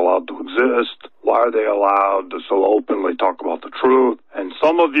channels allowed to exist? Why are they allowed to so openly talk about the truth? And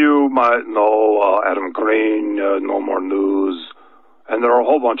some of you might know Adam Green, No More News, and there are a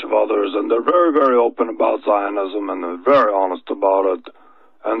whole bunch of others, and they're very, very open about Zionism, and they're very honest about it,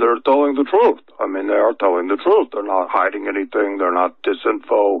 and they're telling the truth. I mean, they are telling the truth. They're not hiding anything. They're not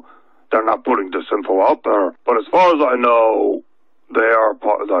disinfo. They're not putting disinfo out there. But as far as I know,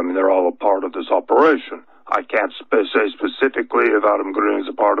 they're all a part of this operation. I can't say specifically if Adam Green is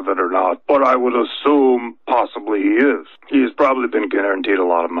a part of it or not, but I would assume possibly he is. He has probably been guaranteed a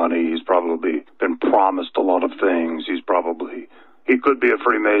lot of money. He's probably been promised a lot of things. He could be a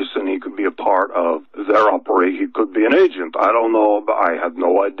Freemason. He could be a part of their operation. He could be an agent. I don't know. I have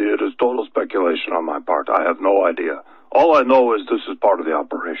no idea. It is total speculation on my part. I have no idea. All I know is this is part of the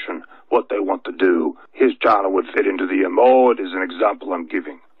operation, what they want to do. His channel would fit into the MO. It is an example I'm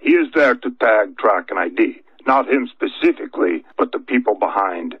giving. He is there to tag, track, and ID. Not him specifically, but the people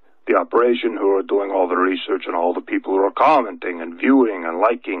behind the operation who are doing all the research and all the people who are commenting and viewing and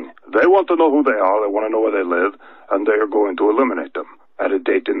liking. They want to know who they are. They want to know where they live, and they are going to eliminate them at a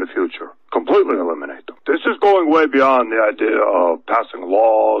date in the future. Completely eliminate them. This is going way beyond the idea of passing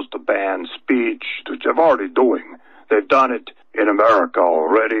laws to ban speech, which they're already doing. They've done it in America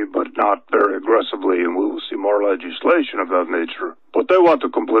already, but not very aggressively, and we will see more legislation of that nature. But they want to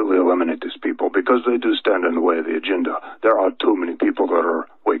completely eliminate these people because they do stand in the way of the agenda. There are too many people that are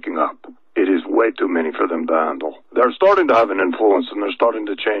waking up. It is way too many for them to handle. They're starting to have an influence, and they're starting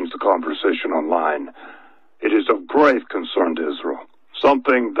to change the conversation online. It is of grave concern to Israel.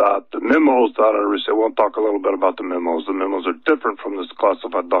 Something that the memos that I received, we'll talk a little bit about the memos. The memos are different from the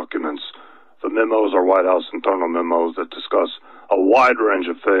classified documents. The memos are White House internal memos that discuss a wide range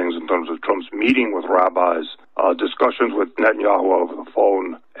of things in terms of Trump's meeting with rabbis, discussions with Netanyahu over the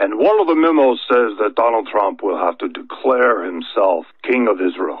phone. And one of the memos says that Donald Trump will have to declare himself king of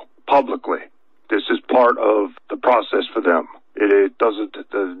Israel publicly. This is part of the process for them.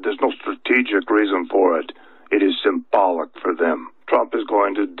 There's no strategic reason for it. It is symbolic for them. Trump is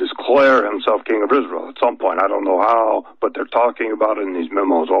going to declare himself king of Israel at some point. I don't know how, but they're talking about it in these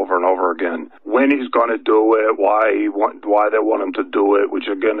memos over and over again. When he's going to do it, why they want him to do it, which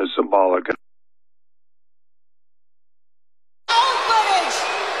again is symbolic.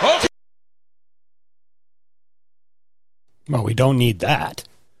 Well, we don't need that.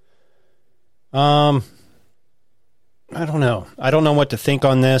 I don't know. I don't know what to think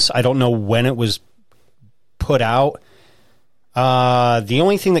on this. I don't know when it was put out. The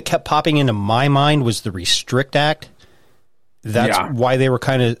only thing that kept popping into my mind was the Restrict Act. That's why they were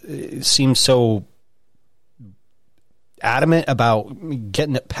kind of seemed so adamant about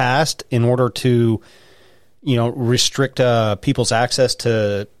getting it passed in order to, restrict people's access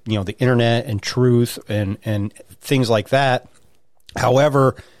to, the internet and truth and things like that.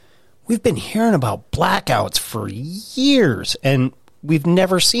 However, we've been hearing about blackouts for years, and we've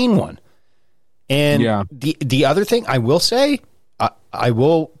never seen one. And the other thing I will say, I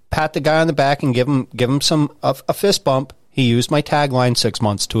will pat the guy on the back and give him a fist bump. He used my tagline 6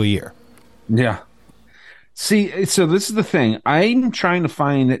 months to a year. Yeah. See, so this is the thing. I'm trying to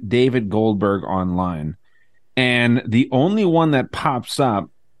find David Goldberg online, and the only one that pops up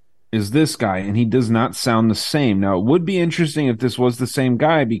is this guy, and he does not sound the same. Now, it would be interesting if this was the same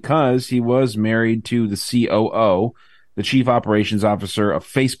guy because he was married to the COO, the Chief Operations Officer of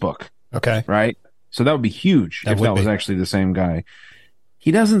Facebook. Okay. Right? So that would be huge if that was actually the same guy.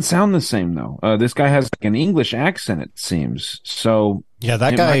 He doesn't sound the same, though. This guy has like an English accent, it seems. So yeah,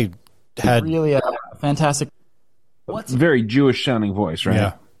 that guy had really a fantastic, very Jewish-sounding voice, right?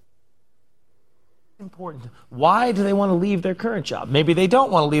 Yeah. Important. Why do they want to leave their current job? Maybe they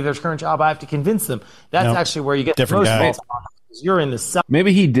don't want to leave their current job. I have to convince them. That's actually where you get different the most guy. You're in the South.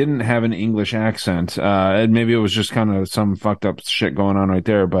 Maybe he didn't have an English accent. And maybe it was just kind of some fucked up shit going on right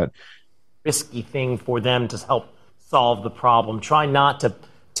there. But risky thing for them to help solve the problem. Try not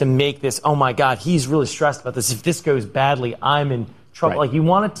to make this, oh my God, he's really stressed about this. If this goes badly, I'm in trouble. Right. Like you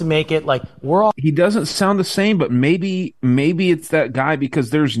want it to make it like we're all. He doesn't sound the same, but maybe it's that guy because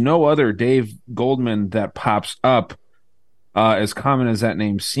there's no other Dave Goldman that pops up as common as that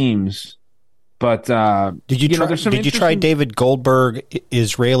name seems. But did you try David Goldberg,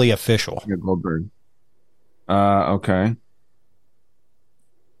 Israeli official? Yeah, Goldberg. Okay.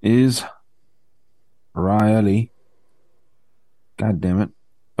 Israeli. God damn it.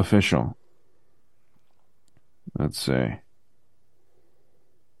 Official. Let's see.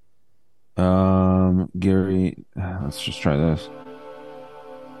 Gary, let's just try this.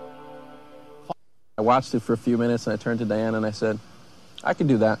 I watched it for a few minutes and I turned to Diana and I said, I could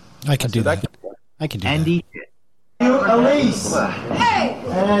do that. I could do that. I could do that. Andy. Elise. Hey!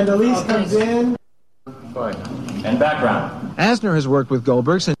 And Elise comes in. And background. Asner has worked with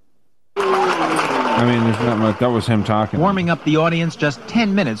Goldberg since. I mean, there's not much. That was him talking. Warming up the audience just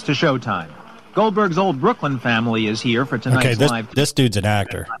 10 minutes to showtime. Goldberg's old Brooklyn family is here for tonight's live. This dude's an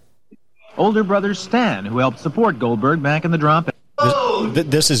actor. Older brother Stan, who helped support Goldberg back in the drop.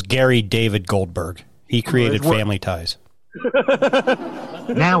 This is Gary David Goldberg. He created Family Ties.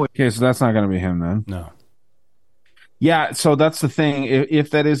 Now, okay, so that's not going to be him then. No. Yeah, so that's the thing.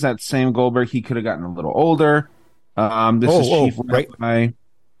 If that is that same Goldberg, he could have gotten a little older. This is Chief Rabbi. It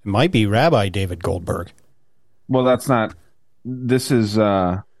might be Rabbi David Goldberg. Well, that's not. This is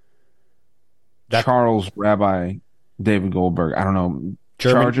Charles Rabbi David Goldberg. I don't know.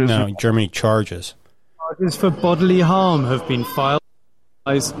 Germany charges. Charges for bodily harm have been filed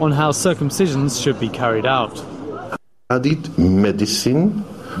on how circumcisions should be carried out. Studied medicine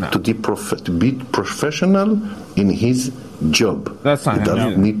to be professional in his job. That's not He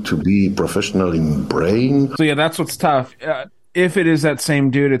doesn't need to be professional in brain. So yeah, that's what's tough. If it is that same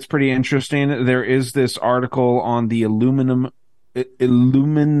dude, it's pretty interesting. There is this article on the the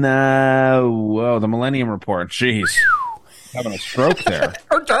Millennium Report. Jeez. Having a stroke there.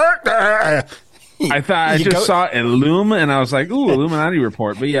 I thought I just saw Illum and I was like, ooh, Illuminati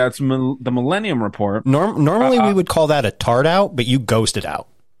report. But yeah, it's the Millennium Report. Normally we would call that a tart out, but you ghosted out.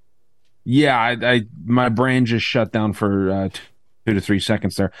 Yeah, my brain just shut down for 2 to 3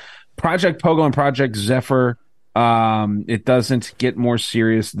 seconds there. Project Pogo and Project Zephyr. It doesn't get more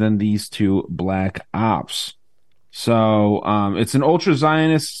serious than these two black ops. So it's an ultra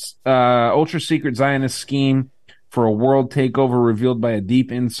secret Zionist scheme for a world takeover revealed by a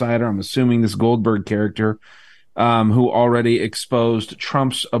deep insider. I'm assuming this Goldberg character, who already exposed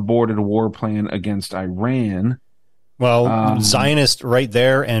Trump's aborted war plan against Iran. Well, Zionist right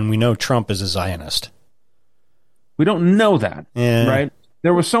there, and we know Trump is a Zionist. We don't know that, right?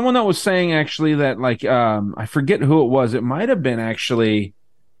 There was someone that was saying actually that, like, I forget who it was. It might have been actually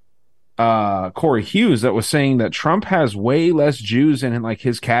Corey Hughes that was saying that Trump has way less Jews in like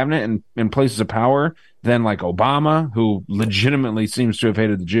his cabinet and in places of power than like Obama, who legitimately seems to have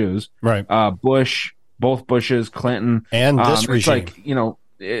hated the Jews. Right. Bush, both Bushes, Clinton, and this regime. Like,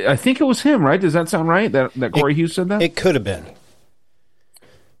 I think it was him, right? Does that sound right? That Corey Hughes said that? It could have been.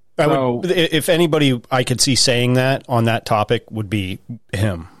 If anybody I could see saying that on that topic would be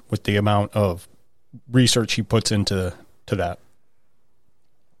him. with the amount of research he puts into that.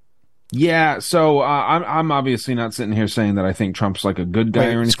 Yeah, so I'm obviously not sitting here saying that I think Trump's like a good guy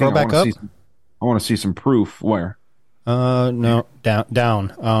or anything. Scroll back up. I want to see some proof. Where? No,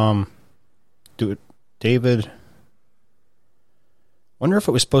 down. Do it, David. Wonder if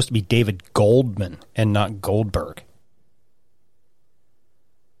it was supposed to be David Goldman and not Goldberg.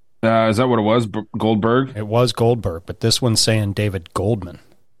 Is that what it was? Goldberg? It was Goldberg, but this one's saying David Goldman.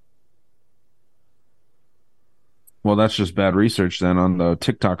 Well, that's just bad research then on the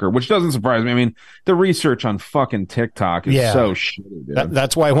TikToker, which doesn't surprise me. I mean, the research on fucking TikTok is so shitty, dude.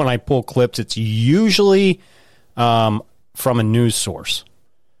 That's why when I pull clips, it's usually from a news source.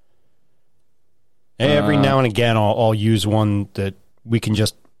 Every now and again, I'll use one that we can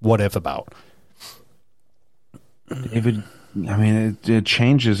just what if about. David, I mean, it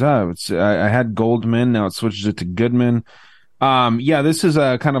changes up. I had Goldman, now it switches it to Goodman. Yeah, this is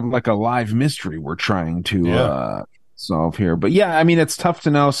a kind of like a live mystery we're trying to solve here. But yeah, I mean, it's tough to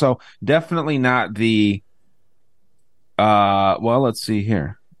know. So definitely not the. Well, let's see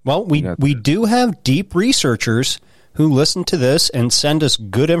here. Well, we do have deep researchers who listen to this and send us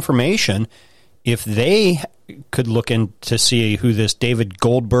good information. If they could look in to see who this David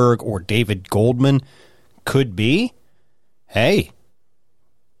Goldberg or David Goldman could be, hey,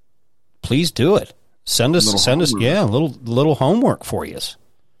 please do it. Send us a little homework for you.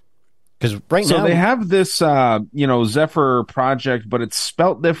 Because right now they have this Zephyr project, but it's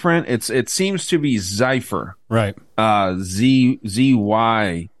spelt different. It seems to be Zypher. Right.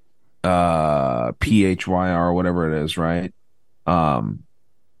 ZY PHYR or whatever it is, right? PHR.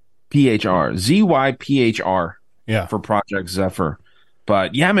 ZYPHR. Yeah. For Project Zephyr.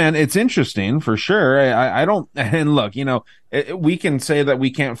 But yeah, man, it's interesting for sure. I don't, and look, we can say that we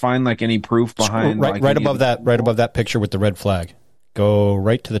can't find like any proof behind right above that picture with the red flag. Go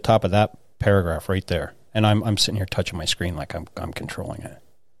right to the top of that paragraph right there. And I'm sitting here touching my screen like I'm controlling it.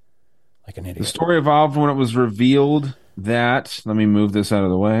 Like an idiot. The story evolved when it was revealed that, let me move this out of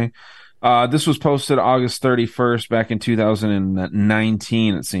the way. This was posted August 31st back in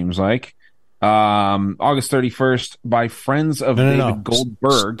 2019, it seems like. August 31st by friends of David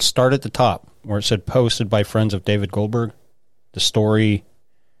Goldberg. Start at the top where it said posted by friends of David Goldberg. The story.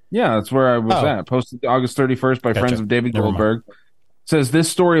 Yeah, that's where I was at. Posted August 31st by friends of David Goldberg. Says this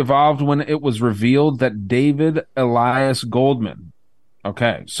story evolved when it was revealed that David Elias Goldman.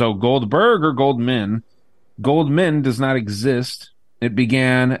 Okay, so Goldberg or Goldman. Goldman does not exist. It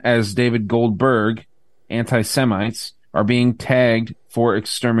began as David Goldberg. Anti-Semites are being tagged for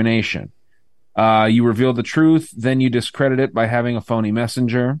extermination. You reveal the truth, then you discredit it by having a phony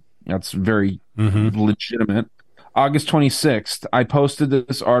messenger. That's very legitimate. August 26th, I posted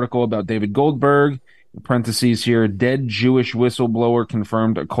this article about David Goldberg. In parentheses here, dead Jewish whistleblower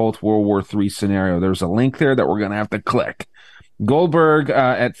confirmed occult World War III scenario. There's a link there that we're going to have to click. Goldberg,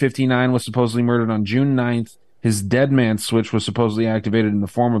 at 59, was supposedly murdered on June 9th. His dead man switch was supposedly activated in the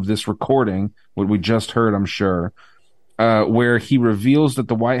form of this recording, what we just heard, I'm sure. Where he reveals that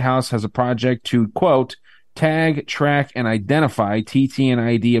the White House has a project to, quote, tag, track, and identify TT and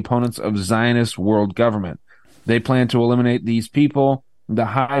ID opponents of Zionist world government. They plan to eliminate these people, the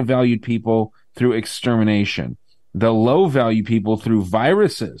high-valued people, through extermination, the low-value people through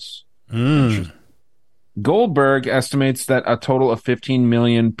viruses. Goldberg estimates that a total of 15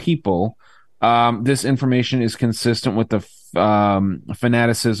 million people. This information is consistent with the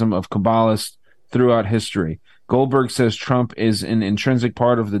fanaticism of Kabbalists throughout history. Goldberg says Trump is an intrinsic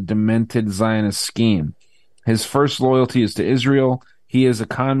part of the demented Zionist scheme. His first loyalty is to Israel. He is a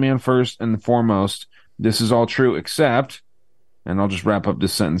con man first and foremost. This is all true except, and I'll just wrap up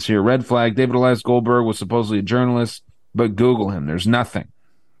this sentence here. Red flag, David Elias Goldberg was supposedly a journalist, but Google him. There's nothing.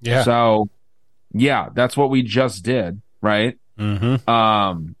 Yeah. So, yeah, that's what we just did, right?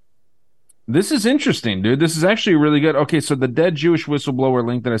 This is interesting, dude. This is actually really good. Okay, so the dead Jewish whistleblower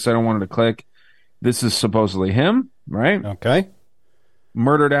link that I said I wanted to click, this is supposedly him, right? Okay.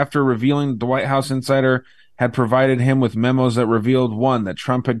 Murdered after revealing the White House insider had provided him with memos that revealed, one, that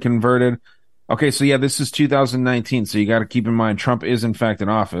Trump had converted. Okay, so yeah, this is 2019, so you got to keep in mind Trump is in fact in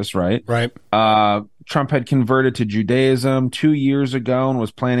office, right? Right. Trump had converted to Judaism 2 years ago and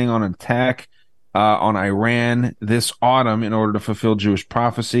was planning on an attack on Iran this autumn in order to fulfill Jewish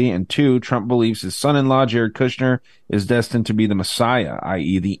prophecy. And two, Trump believes his son-in-law, Jared Kushner, is destined to be the Messiah,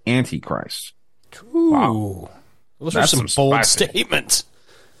 i.e. the Antichrist. Ooh. Wow. Those are some bold statements.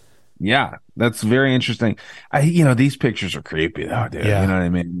 Yeah, that's very interesting. These pictures are creepy though, dude. Yeah. You know what I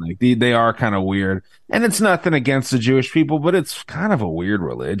mean? Like they are kind of weird. And it's nothing against the Jewish people, but it's kind of a weird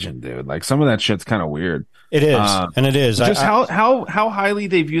religion, dude. Like some of that shit's kind of weird. It is, and it is. Just how highly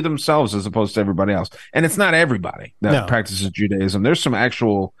they view themselves as opposed to everybody else. And it's not everybody that practices Judaism. There's some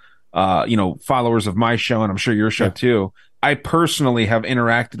actual, followers of my show, and I'm sure your show too. I personally have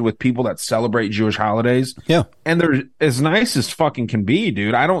interacted with people that celebrate Jewish holidays. Yeah. And they're as nice as fucking can be,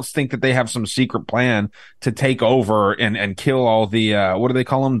 dude. I don't think that they have some secret plan to take over and kill all the, what do they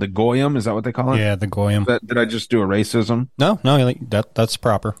call them? The Goyim? Is that what they call it? Yeah, the Goyim. Did I just do a racism? No, that's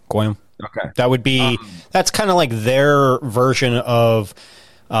proper. Goyim. Okay. That would be, that's kind of like their version of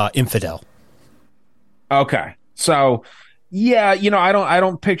infidel. Okay. So, yeah, I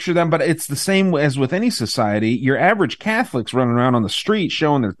don't picture them, but it's the same as with any society. Your average Catholics running around on the street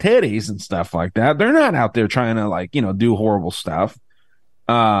showing their titties and stuff like that. They're not out there trying to do horrible stuff.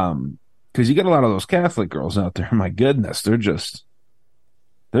 Because you get a lot of those Catholic girls out there. My goodness, they're just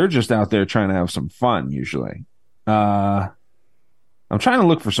out there trying to have some fun usually. I'm trying to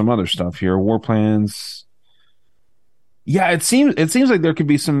look for some other stuff here. War plans. Yeah, it seems like there could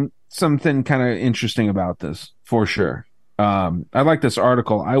be something kind of interesting about this for sure. I like this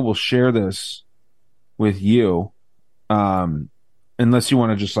article. I will share this with you. Unless you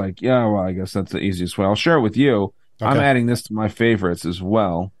want to just I guess that's the easiest way. I'll share it with you. Okay. I'm adding this to my favorites as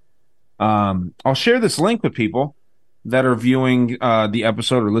well. I'll share this link with people that are viewing the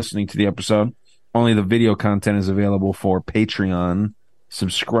episode or listening to the episode. Only the video content is available for Patreon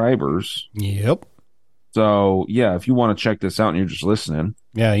subscribers. Yep. So, yeah, if you want to check this out and you're just listening.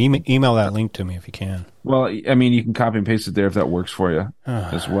 Yeah, email that link to me if you can. Well, I mean, you can copy and paste it there if that works for you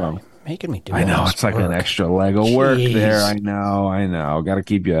as well. Making me do I know, it's like an extra Lego work there. I know. Got to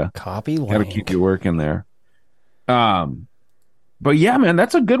keep you working there. But yeah, man,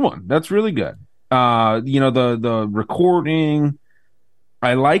 that's a good one. That's really good. The recording,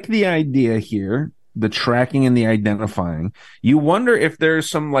 I like the idea here. The tracking and the identifying. You wonder if there's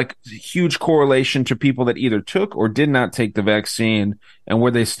some huge correlation to people that either took or did not take the vaccine and where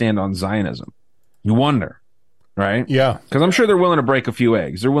they stand on Zionism. You wonder, right? Yeah. Because I'm sure they're willing to break a few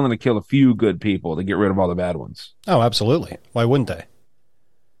eggs. They're willing to kill a few good people to get rid of all the bad ones. Oh, absolutely. Why wouldn't they?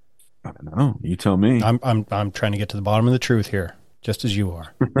 I don't know. You tell me. I'm trying to get to the bottom of the truth here, just as you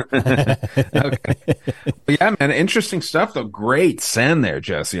are. Okay. Yeah, man. Interesting stuff, though. Great send there,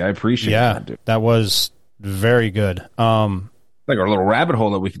 Jesse. I appreciate that, dude. That was very good. Like our little rabbit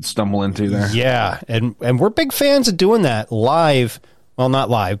hole that we could stumble into there. Yeah, and we're big fans of doing that live. Well, not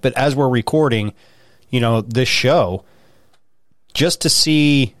live, but as we're recording, this show, just to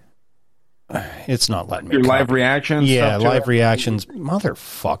see. It's not letting me. Your live reactions? Yeah, live reactions.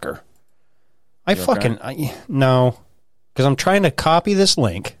 Motherfucker. No. Because I'm trying to copy this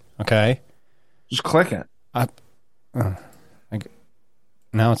link, okay? Just click it.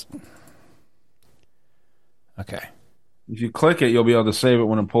 Now it's... Okay. If you click it, you'll be able to save it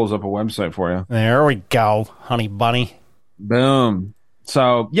when it pulls up a website for you. There we go, honey bunny. Boom.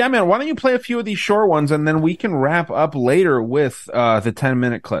 So, yeah, man, why don't you play a few of these short ones, and then we can wrap up later with the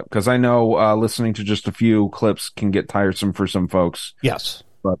 10-minute clip, because I know listening to just a few clips can get tiresome for some folks. Yes.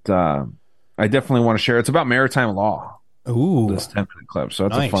 But I definitely want to share. It's about maritime law. Ooh. This 10-minute clip. So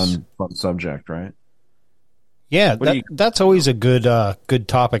it's a fun subject, right? Yeah, that's always a good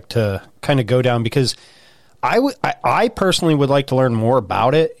topic to kind of go down, because I personally would like to learn more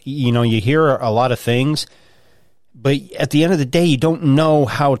about it. You hear a lot of things, but at the end of the day, you don't know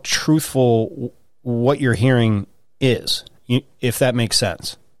how truthful what you're hearing is, if that makes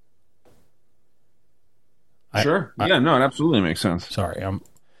sense. Sure. No, it absolutely makes sense. Sorry, I'm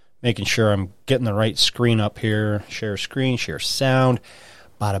making sure I'm getting the right screen up here. Share screen, share sound.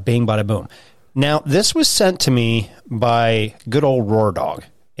 Bada bing, bada boom. Now, this was sent to me by good old Roar Dog,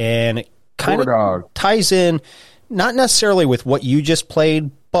 and it kind of ties in, not necessarily with what you just played,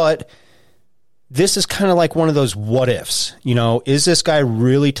 but this is kind of like one of those what ifs. Is this guy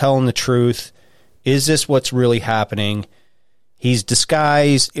really telling the truth? Is this what's really happening? He's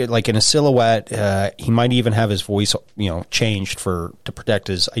disguised like in a silhouette. He might even have his voice, changed to protect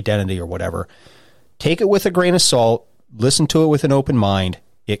his identity or whatever. Take it with a grain of salt. Listen to it with an open mind.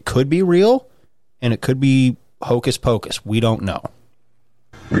 It could be real, and it could be hocus pocus. We don't know.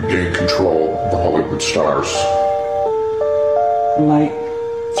 We gain control of the Hollywood stars. Like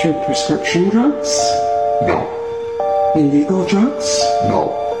through prescription drugs? No. Illegal drugs?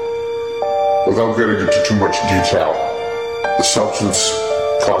 No. Without getting into too much detail, the substance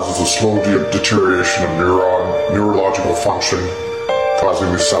causes a slow deterioration of neurological function,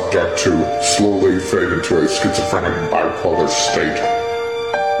 causing the subject to slowly fade into a schizophrenic bipolar state.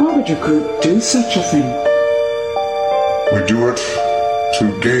 Why would you do such a thing? We do it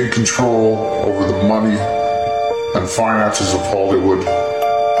to gain control over the money and finances of Hollywood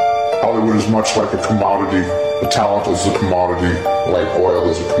Hollywood is much like a commodity. The talent is a commodity, like oil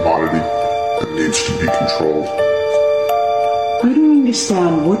is a commodity. It needs to be controlled. I don't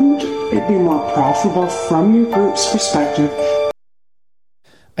understand. Wouldn't it be more profitable from your group's perspective?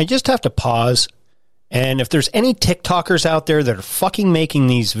 I just have to pause. And if there's any TikTokers out there that are fucking making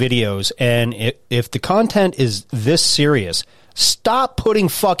these videos, and if the content is this serious, stop putting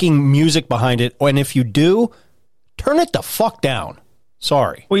fucking music behind it. And if you do, turn it the fuck down.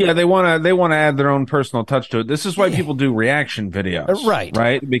 Sorry. Well, yeah, they want to add their own personal touch to it. This is why people do reaction videos.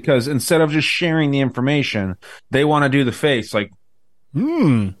 Right? Because instead of just sharing the information, they want to do the face like,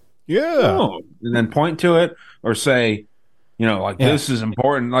 yeah. Oh, and then point to it or say, this is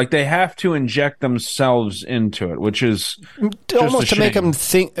important. Like they have to inject themselves into it, which is almost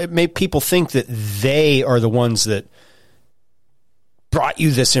to make people think that they are the ones that brought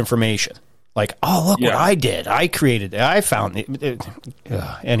you this information. Like, oh, look what I did. I created it. I found it.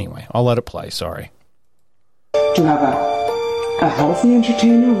 Anyway, I'll let it play. Sorry. Do you have a healthy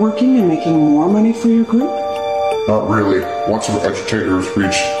entertainer working and making more money for your group? Not really. Once an entertainer has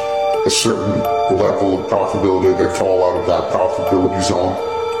reached a certain level of profitability, they fall out of that profitability zone.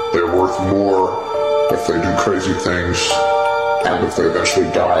 They're worth more if they do crazy things and if they eventually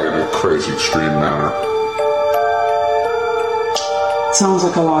die in a crazy, extreme manner. Sounds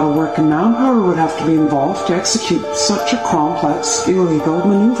like a lot of work and manpower would have to be involved to execute such a complex, illegal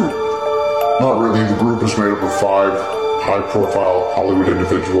maneuver. Not really. The group is made up of 5 high-profile Hollywood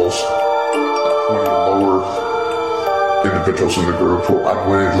individuals, 20 lower individuals in the group who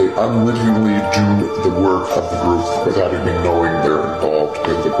unwittingly do the work of the group without even knowing they're involved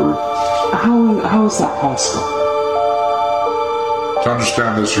in the group. How is that possible? To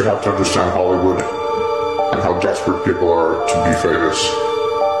understand this, you have to understand Hollywood and how desperate people are to be famous.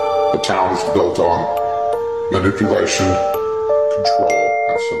 The town is built on manipulation, control,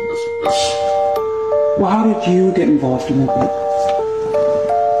 and submissiveness. Well, how did you get involved in the group?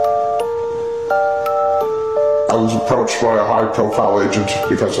 I was approached by a high-profile agent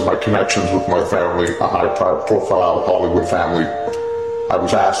because of my connections with my family, a high-profile Hollywood family. I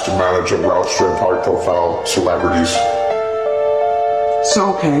was asked to manage a roster of high-profile celebrities.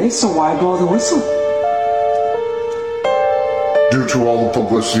 So why blow the whistle? Due to all the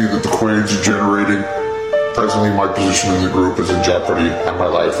publicity that the Quains are generating, presently my position in the group is in jeopardy and my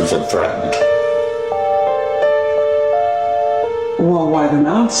life is threatened. Well, why the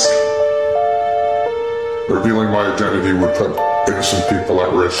mask? Revealing my identity would put innocent people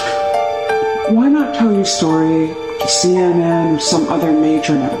at risk. Why not tell your story to CNN or some other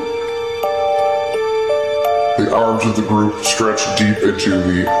major network? The arms of the group stretch deep into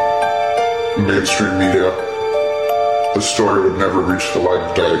the mainstream media. The story would never reach the light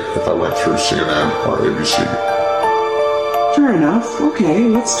of day if I went through CNN or ABC. Fair enough. Okay,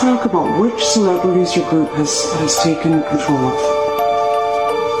 let's talk about which celebrities your group has taken control of.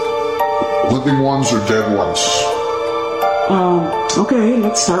 Living ones or dead ones? Okay,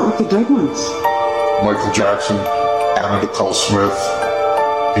 let's start with the dead ones. Michael Jackson, Anna Nicole Smith,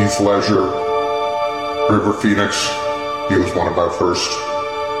 Heath Ledger, River Phoenix. He was one of our first.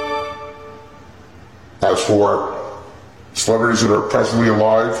 As for celebrities that are presently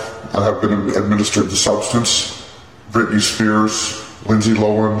alive and have been administered the substance, Britney Spears, Lindsay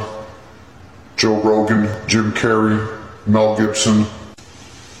Lohan, Joe Rogan, Jim Carrey, Mel Gibson,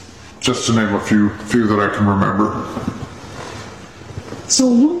 just to name a few that I can remember. So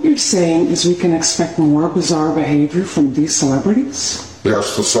what you're saying is we can expect more bizarre behavior from these celebrities?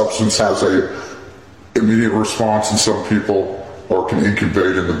 Yes, the substance has a immediate response in some people or can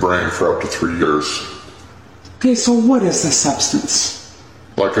incubate in the brain for up to 3 years. Okay, so what is the substance?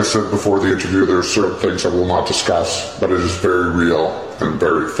 Like I said before the interview, there are certain things I will not discuss, but it is very real and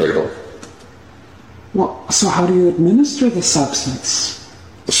very fatal. Well, so how do you administer the substance?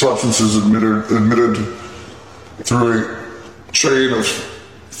 The substance is admitted through a chain of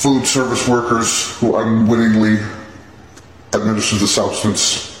food service workers who unwittingly administer the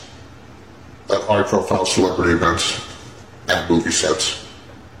substance at high-profile celebrity events and movie sets.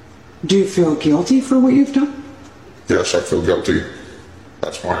 Do you feel guilty for what you've done? Yes, I feel guilty.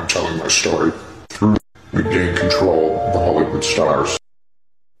 That's why I'm telling my story. Through we gain control of the Hollywood stars.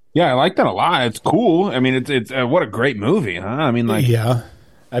 Yeah, I like that a lot. It's cool. I mean, it's what a great movie, huh? I mean, like, yeah.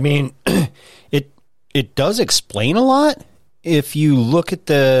 I mean, it does explain a lot if you look at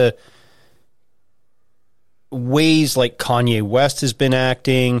the ways like Kanye West has been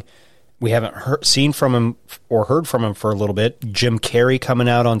acting. We haven't seen from him or heard from him for a little bit. Jim Carrey coming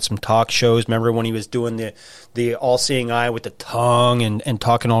out on some talk shows. Remember when he was doing the all-seeing eye with the tongue and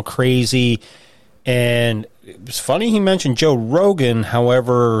talking all crazy? And it's funny he mentioned Joe Rogan.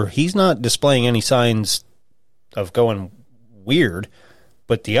 However, he's not displaying any signs of going weird.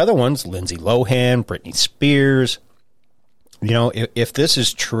 But the other ones, Lindsay Lohan, Britney Spears, you know, if this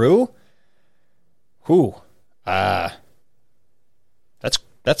is true,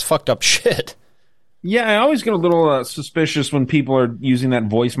 that's fucked up shit. Yeah, I always get a little suspicious when people are using that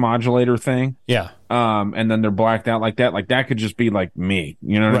voice modulator thing. Yeah. And then they're blacked out like that. Like, that could just be like me.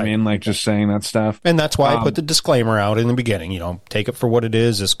 You know what I mean? Like, just saying that stuff. And that's why I put the disclaimer out in the beginning. You know, take it for what it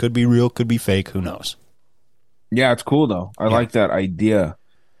is. This could be real, could be fake. Who knows? Yeah, it's cool, though. I like that idea.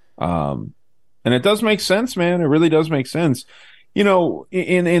 And it does make sense, man. It really does make sense. You know,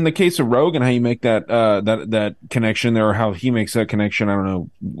 in the case of Rogan, how you make that connection there, or how he makes that connection, I don't know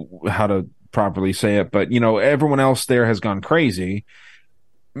how to properly say it, but, you know, everyone else there has gone crazy.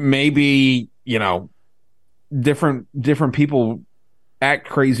 Maybe, you know, different people act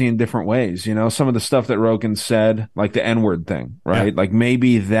crazy in different ways. You know, some of the stuff that Rogan said, like the N-word thing, right? Yeah. Like,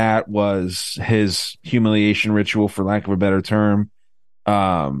 maybe that was his humiliation ritual, for lack of a better term.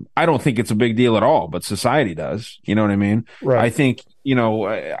 I don't think it's a big deal at all, but society does. You know what I mean? Right. I think, you know,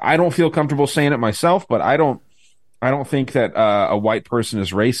 I don't feel comfortable saying it myself, but I don't think that a white person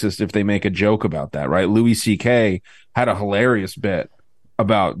is racist if they make a joke about that, right? Louis C.K. had a hilarious bit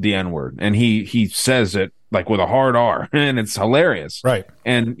about the N-word, and he says it like with a hard R, and it's hilarious. Right.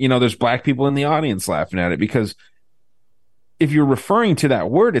 And, you know, there's black people in the audience laughing at it, because if you're referring to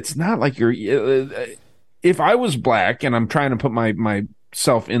that word, it's not like you're... if I was black and I'm trying to put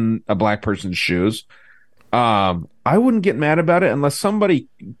myself in a black person's shoes, I wouldn't get mad about it unless somebody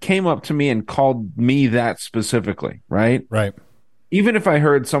came up to me and called me that specifically, right? Right. Even if I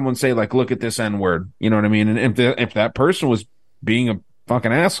heard someone say, like, look at this N-word, you know what I mean? And if that person was being a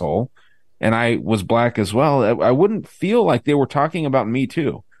fucking asshole and I was black as well, I wouldn't feel like they were talking about me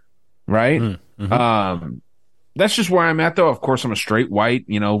too, right? Mm-hmm. That's just where I'm at, though. Of course, I'm a straight white,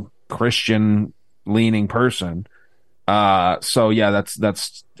 you know, Christian leaning person. So yeah,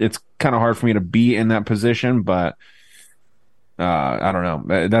 it's kind of hard for me to be in that position, but I don't know.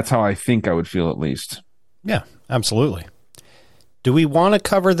 That's how I think I would feel, at least. Yeah, absolutely. Do we want to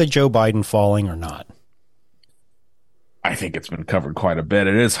cover the Joe Biden falling or not? I think it's been covered quite a bit.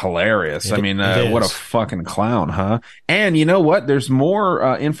 It is hilarious. What a fucking clown, huh? And you know what? There's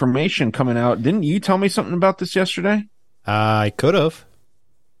more information coming out. Didn't you tell me something about this yesterday? I could have.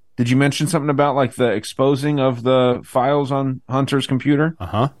 Did you mention something about, like, the exposing of the files on Hunter's computer?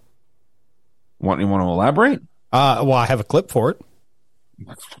 Uh-huh. You want to elaborate? Well, I have a clip for it.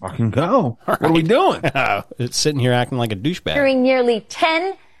 Let's fucking go. Right. What are we doing? It's sitting here acting like a douchebag. Hearing nearly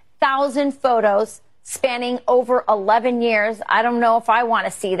 10,000 photos spanning over 11 years. I don't know if I want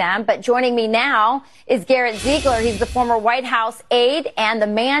to see them, but joining me now is Garrett Ziegler. He's the former White House aide and the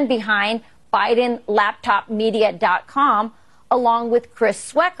man behind BidenLaptopMedia.com, along with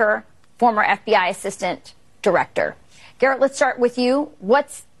Chris Swecker, former FBI assistant director. Garrett, let's start with you.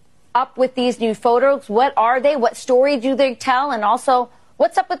 What's up with these new photos? What are they? What story do they tell? And also,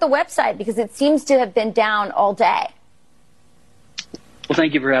 what's up with the website? Because it seems to have been down all day. Well,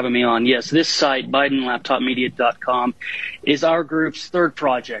 thank you for having me on. Yes, this site, BidenLaptopMedia.com, is our group's third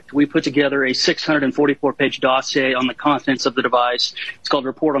project. We put together a 644-page dossier on the contents of the device. It's called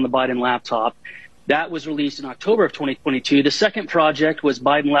Report on the Biden Laptop. That was released in October of 2022. The second project was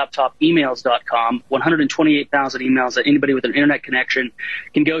BidenLaptopEmails.com, 128,000 emails that anybody with an internet connection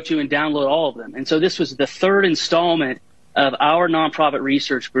can go to and download all of them. And so this was the third installment of our nonprofit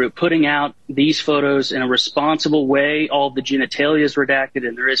research group putting out these photos in a responsible way. All of the genitalia is redacted,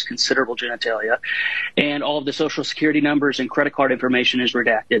 and there is considerable genitalia. And all of the social security numbers and credit card information is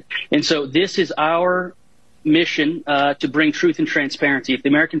redacted. And so this is our mission to bring truth and transparency. If the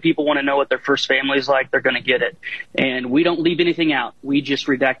American people want to know what their first family is like, they're going to get it. And we don't leave anything out. We just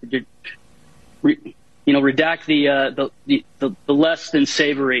redact the less than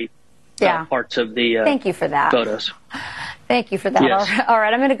savory parts of the Thank you for that. Photos. Thank you for that. Yes. All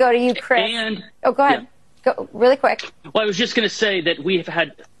right, I'm going to go to you, Chris. Go ahead. Yeah. Go really quick. Well, I was just going to say that we have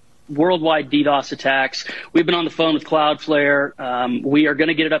had worldwide DDoS attacks. We've been on the phone with Cloudflare. We are going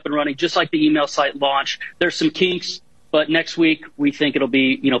to get it up and running, just like the email site launch. There's some kinks, but next week we think it'll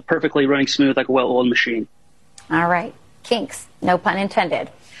be, perfectly running smooth like a well-oiled machine. All right, kinks, no pun intended.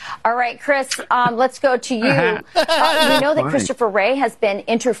 All right, Chris, let's go to you. We know that Christopher Wray has been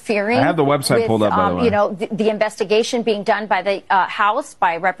interfering. I have the website pulled up, by the way. The investigation being done by the House,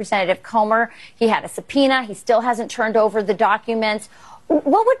 by Representative Comer. He had a subpoena. He still hasn't turned over the documents.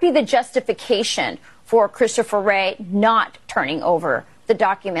 What would be the justification for Christopher Wray not turning over the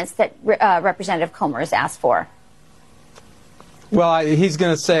documents that Representative Comer has asked for? Well, he's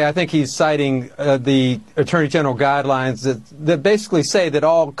going to say, I think he's citing the Attorney General guidelines that basically say that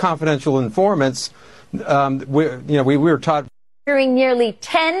all confidential informants, we were taught. Hearing nearly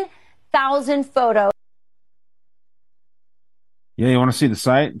 10,000 photos. Yeah, you want to see the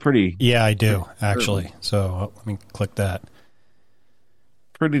site? Pretty. Yeah, I do, actually. So let me click that.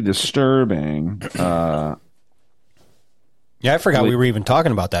 Pretty disturbing. Yeah, I forgot we were even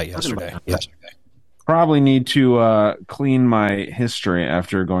talking about that yesterday. Probably need to clean my history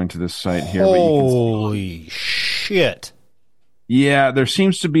after going to this site here. Holy shit. Yeah, there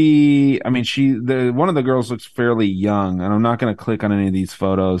seems to be, I mean, one of the girls looks fairly young, and I'm not going to click on any of these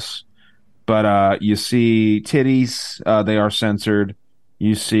photos, but you see titties, they are censored.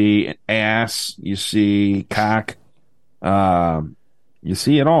 You see ass, you see cock, you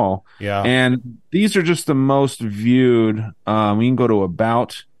see it all. Yeah. And these are just the most viewed. We can go to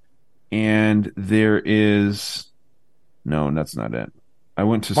About, and there is, no, that's not it. I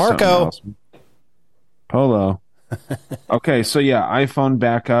went to something else. Polo. Okay, so yeah, iPhone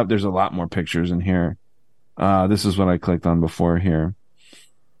backup. There's a lot more pictures in here. This is what I clicked on before here.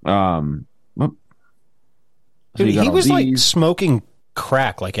 Dude, he was like smoking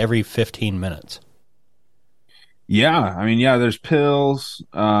crack like every 15 minutes. Yeah, I mean, yeah, there's pills.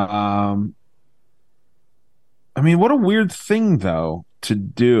 I mean, what a weird thing though to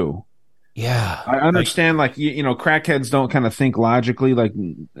do. Yeah. I understand, like, you know, crackheads don't kind of think logically like,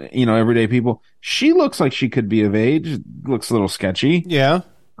 you know, everyday people. She looks like she could be of age. Looks a little sketchy. Yeah.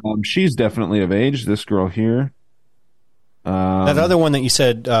 She's definitely of age, this girl here. That other one that you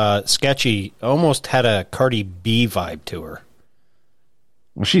said, sketchy, almost had a Cardi B vibe to her.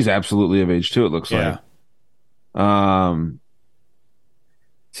 Well, she's absolutely of age, too, it looks like.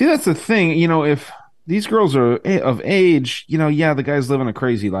 See, that's the thing. You know, if these girls are of age, you know, yeah, the guy's living a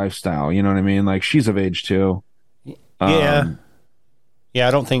crazy lifestyle. You know what I mean? Like, she's of age, too. Yeah. Yeah,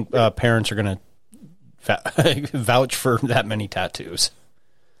 I don't think parents are going to vouch for that many tattoos.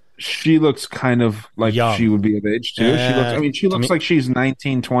 She looks kind of like young. She would be of age, too. She looks like she's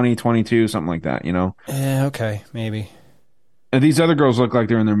 19, 20, 22, something like that, you know? Okay, maybe. And these other girls look like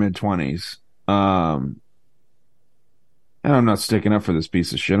they're in their mid-20s. And I'm not sticking up for this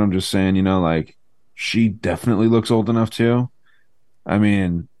piece of shit. I'm just saying, you know, like, she definitely looks old enough, too. I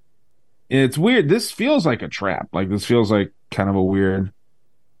mean, it's weird. This feels like a trap. Like, this feels like kind of a weird,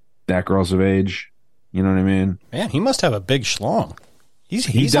 that girl's of age. You know what I mean? Man, he must have a big schlong.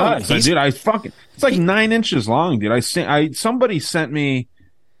 He does. Dude, it's like 9 inches long, dude. Somebody sent me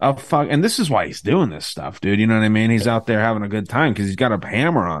a and this is why he's doing this stuff, dude. You know what I mean? He's out there having a good time because he's got a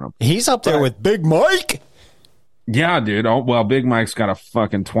hammer on him. He's up there with Big Mike. Yeah, dude. Oh, well, Big Mike's got a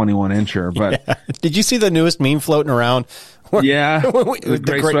fucking 21-incher, but yeah. Did you see the newest meme floating around? Yeah, with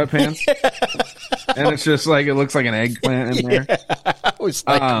gray sweatpants. And it's just like, it looks like an eggplant in there. I was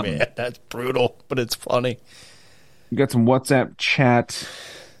like, man, that's brutal, but it's funny. You got some WhatsApp chat.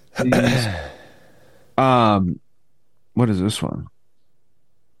 What is this one?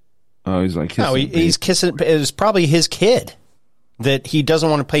 Oh, he's like kissing. No, he's kissing. It's probably his kid that he doesn't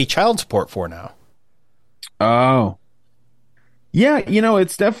want to pay child support for now. Oh, yeah. You know,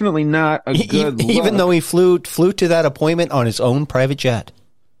 it's definitely not a good look. Even though he flew to that appointment on his own private jet.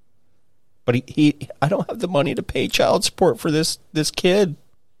 But I don't have the money to pay child support for this kid.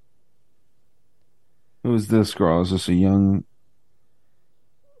 Who's this girl? Is this a young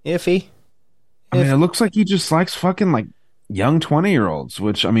Iffy? I mean, it looks like he just likes fucking like young 20-year-olds,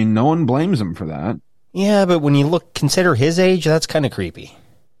 which, I mean, no one blames him for that. Yeah, but when you consider his age, that's kind of creepy.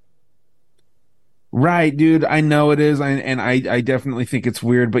 Right, dude. I know it is, and I definitely think it's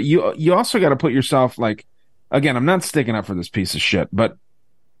weird. But you also got to put yourself, like, again, I'm not sticking up for this piece of shit, but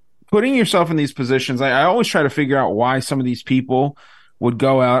putting yourself in these positions, I always try to figure out why some of these people would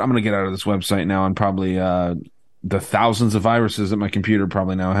go out. I'm going to get out of this website now, and probably the thousands of viruses that my computer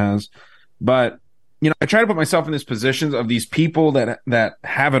probably now has. But you know, I try to put myself in these positions of these people that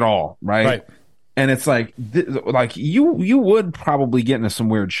have it all, right? And it's like, you would probably get into some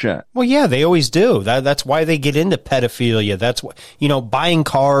weird shit. Well, yeah, they always do. That's why they get into pedophilia. That's what, you know, buying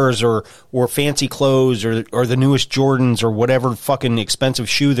cars or fancy clothes or the newest Jordans or whatever fucking expensive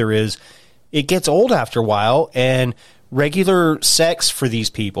shoe there is. It gets old after a while, and regular sex for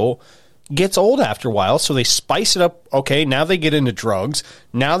these people gets old after a while, so they spice it up. Okay, now they get into drugs.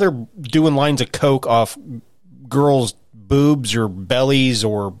 Now they're doing lines of coke off girls' boobs or bellies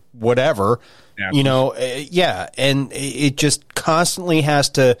or whatever. Yeah. You know, yeah, and it just constantly has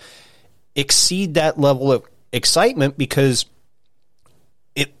to exceed that level of excitement because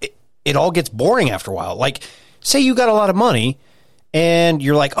it all gets boring after a while. Like, say you got a lot of money and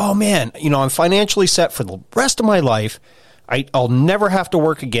you're like, oh man, you know, I'm financially set for the rest of my life. I'll never have to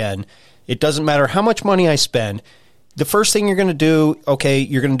work again. It doesn't matter how much money I spend. The first thing you're going to do, okay,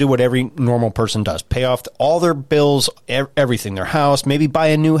 you're going to do what every normal person does. Pay off all their bills, everything, their house, maybe buy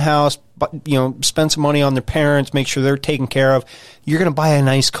a new house, but, spend some money on their parents, make sure they're taken care of. You're going to buy a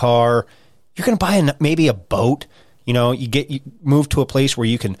nice car. You're going to buy maybe a boat. You move to a place where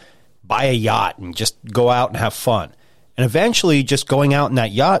you can buy a yacht and just go out and have fun. And eventually just going out in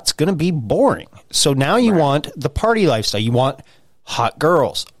that yacht's going to be boring. So now you want the party lifestyle. You want hot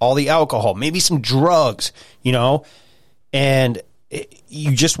girls, all the alcohol, maybe some drugs, and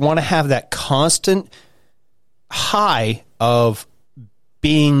you just want to have that constant high of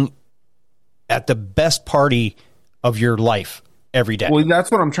being at the best party of your life every day. Well,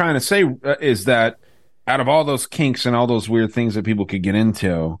 that's what I'm trying to say is that out of all those kinks and all those weird things that people could get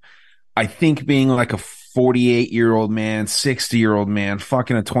into, I think being like a 48-year-old man, 60-year-old man,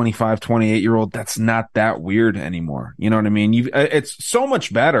 fucking a 25, 28-year-old, that's not that weird anymore. You know what I mean? It's so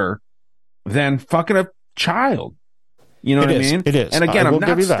much better than fucking a child. You know what I mean? It is. And again, I'm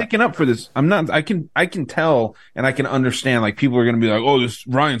not sticking up for this. I'm not. I can tell and I can understand. Like people are going to be like, "Oh, this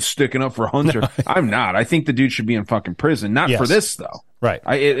Ryan's sticking up for Hunter." I'm not. I think the dude should be in fucking prison. Not for this though. Right.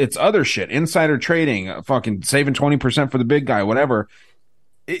 It's other shit. Insider trading. Fucking saving 20% for the big guy. Whatever.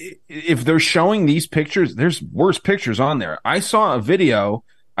 If they're showing these pictures, there's worse pictures on there. I saw that video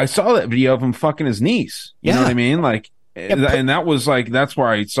of him fucking his niece. You know what I mean? Like, and that was like, that's where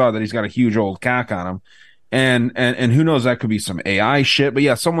I saw that he's got a huge old cock on him. And who knows, that could be some AI shit. But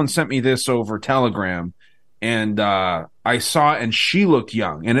yeah, someone sent me this over Telegram and, I saw it and she looked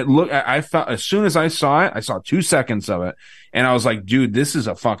young and I felt as soon as I saw it, I saw 2 seconds of it and I was like, dude, this is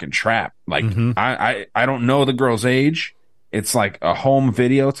a fucking trap. Like, I don't know the girl's age. It's like a home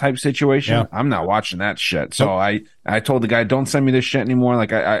video type situation. Yeah. I'm not watching that shit. So I told the guy, don't send me this shit anymore.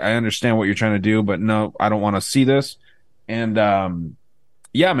 Like I understand what you're trying to do, but no, I don't want to see this. And,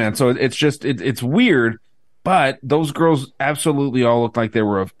 yeah, man. So it's just, it's weird, but those girls absolutely all look like they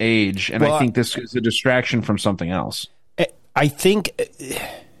were of age. And I think this is a distraction from something else. I think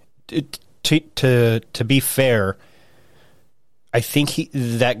to be fair, I think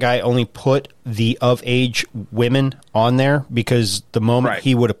that guy only put the of age women on there because the moment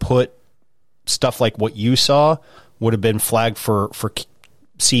he would have put stuff like what you saw would have been flagged for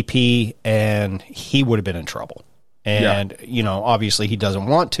CP and he would have been in trouble. And, obviously he doesn't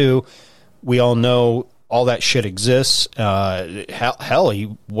want to. We all know all that shit exists. Hell,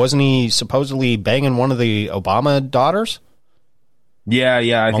 wasn't he supposedly banging one of the Obama daughters? Yeah,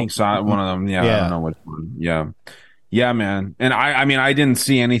 I think so. One of them. Yeah, I don't know which one. Yeah, man. And I mean, I didn't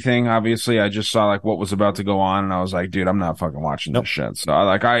see anything. Obviously, I just saw like what was about to go on, and I was like, dude, I'm not fucking watching this shit. So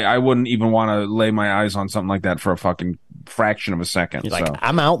I wouldn't even want to lay my eyes on something like that for a fucking fraction of a second. You're like,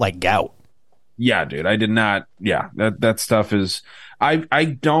 I'm out like gout. Yeah, dude, I did not. Yeah, that stuff is. I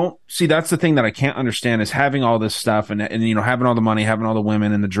don't see. That's the thing that I can't understand is having all this stuff and having all the money, having all the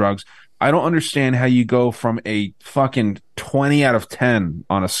women and the drugs. I don't understand how you go from a fucking 20 out of 10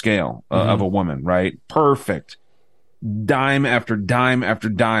 on a scale of a woman, right? Perfect. Dime after dime after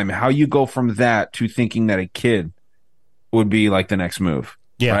dime. How you go from that to thinking that a kid would be like the next move,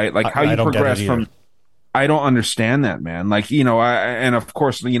 right? Like how you progress from. I don't understand that, man. Like, and of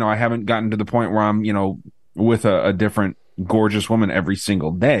course, I haven't gotten to the point where I'm, with a different gorgeous woman every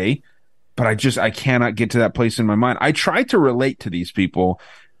single day, but I cannot get to that place in my mind. I try to relate to these people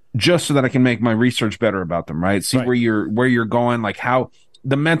just so that I can make my research better about them, right? See where you're going, like how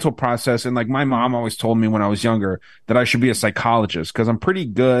the mental process. And like my mom always told me when I was younger that I should be a psychologist because I'm pretty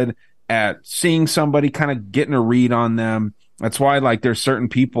good at seeing somebody, kind of getting a read on them. That's why like there's certain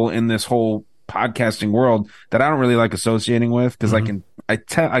people in this whole podcasting world that I don't really like associating with because I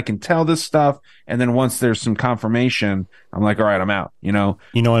can tell this stuff, and then once there's some confirmation, I'm like, all right, I'm out. You know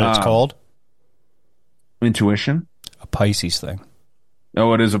what it's called? Intuition. A Pisces thing.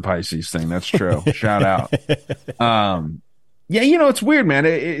 Oh, it is a Pisces thing. That's true. Shout out. Yeah, it's weird, man.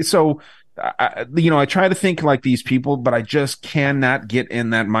 I try to think like these people, but I just cannot get in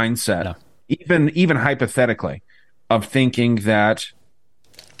that mindset. No. Even hypothetically, of thinking that.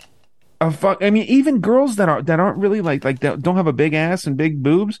 I mean, even girls that aren't really like that don't have a big ass and big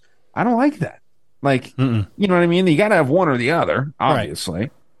boobs. I don't like that. Like, you know what I mean? You got to have one or the other, obviously.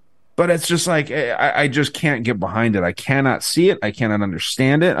 Right. But it's just like I just can't get behind it. I cannot see it. I cannot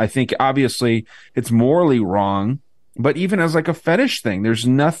understand it. I think obviously it's morally wrong. But even as like a fetish thing, there's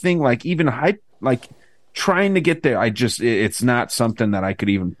nothing like even hype like trying to get there. It's not something that I could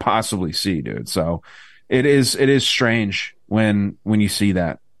even possibly see, dude. So it is strange when you see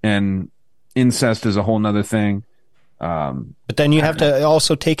that. And incest is a whole nother thing. But then you have to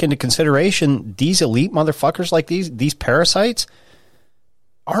also take into consideration these elite motherfuckers like these parasites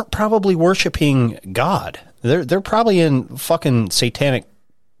aren't probably worshiping God. They're probably in fucking satanic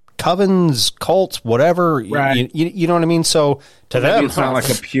covens, cults, whatever. Right. You know what I mean? So to them, it's not like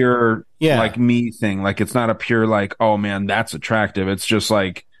a pure like me thing. Like it's not a pure like, oh man, that's attractive. It's just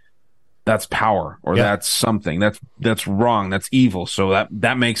like that's power or that's something that's wrong. That's evil. So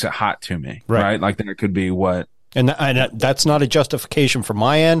that makes it hot to me. Right. Like that could be what. And that's not a justification from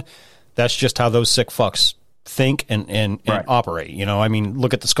my end. That's just how those sick fucks think and operate. You know, I mean,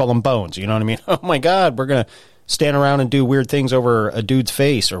 look at the Skull and Bones. You know what I mean? Oh my God, we're gonna stand around and do weird things over a dude's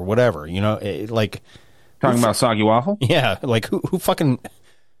face or whatever. You know, like talking about soggy waffle. Yeah, like who fucking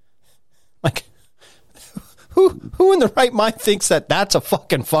like who in the right mind thinks that that's a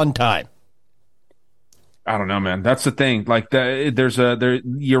fucking fun time? I don't know, man. That's the thing. Like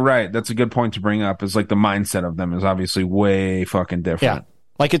you're right. That's a good point to bring up. Is like the mindset of them is obviously way fucking different. Yeah.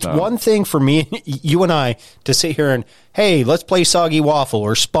 Like it's one thing for me, you and I, to sit here and, hey, let's play Soggy Waffle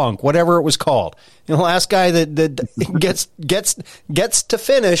or Spunk, whatever it was called. And the last guy that gets to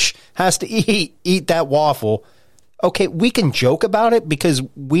finish has to eat that waffle. Okay, we can joke about it because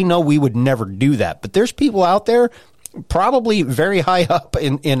we know we would never do that. But there's people out there, probably very high up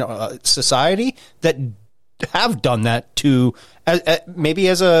in society, that have done that to maybe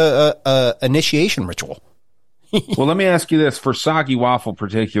as a initiation ritual. Well, let me ask you this for soggy waffle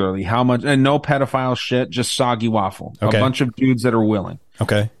particularly, how much, and no pedophile shit, just soggy waffle, a bunch of dudes that are willing.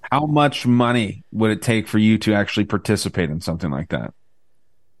 Okay. How much money would it take for you to actually participate in something like that?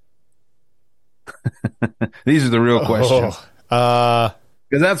 These are the real questions. Because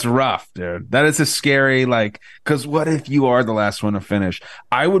that's rough, dude. That is a scary, like, because what if you are the last one to finish?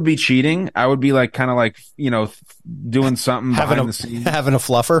 I would be cheating. I would be like, kind of like, you know, doing something behind the scenes. Having a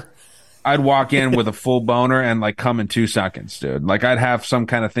fluffer. I'd walk in with a full boner and like come in 2 seconds, dude. Like I'd have some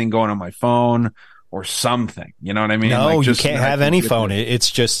kind of thing going on my phone or something. You know what I mean? No, like, you can't have any phone.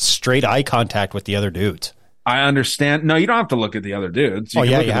 It's just straight eye contact with the other dudes. I understand. No, you don't have to look at the other dudes. You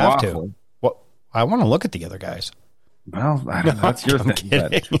have to. Well, I want to look at the other guys. Well, I don't know, that's your thing.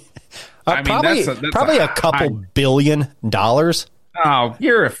 Kidding. I mean, that's probably a couple $1 billion. Oh,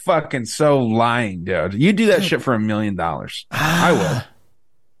 you're fucking so lying, dude. You do that shit for $1 million. I would.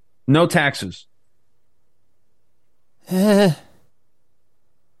 No taxes. Come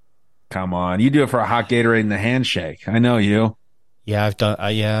on, you do it for a hot Gatorade and a handshake. I know you. Yeah, I've done.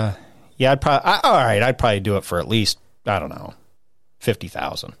 Yeah. I'd probably. All right, I'd probably do it for at least, I don't know,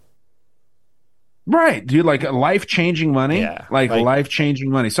 50,000. Right, dude. Like life-changing money. Yeah, like life-changing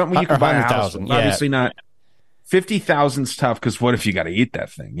money. Something you can buy a house. Yeah. Obviously not. 50,000's tough because what if you got to eat that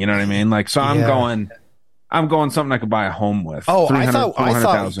thing? You know what I mean? Like, so I'm going something I could buy a home with. Oh,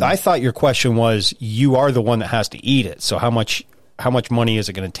 I thought your question was you are the one that has to eat it. So how much money is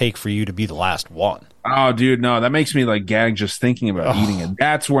it going to take for you to be the last one? Oh, dude, no, that makes me like gag just thinking about eating it.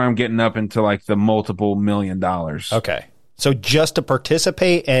 That's where I'm getting up into like the multiple $1 million. Okay. So just to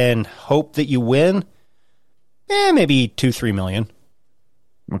participate and hope that you win, maybe 2-3 million.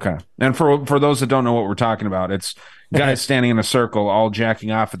 Okay. And for those that don't know what we're talking about, it's guys standing in a circle all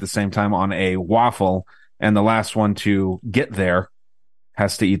jacking off at the same time on a waffle. And the last one to get there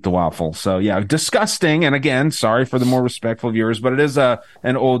has to eat the waffle. So, yeah, disgusting. And again, sorry for the more respectful viewers, but it is an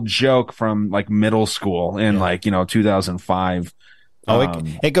old joke from like middle school in 2005. Oh,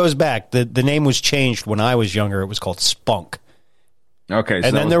 it goes back. The name was changed when I was younger. It was called Spunk. Okay. So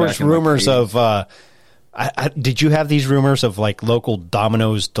and then there was rumors of, did you have these rumors of like local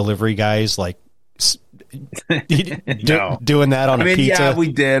Domino's delivery guys like doing that on a pizza? Yeah,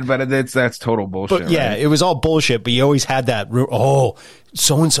 we did, but that's total bullshit. But yeah, it was all bullshit. But you always had that.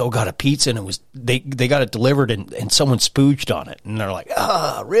 So and so got a pizza and it was they got it delivered and someone spooged on it, and they're like,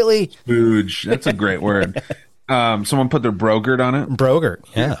 really? Spooge. That's a great word. Someone put their brogurt on it. Brogurt,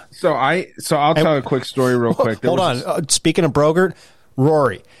 yeah. So I'll tell a quick story real quick. Hold on. Speaking of brogurt,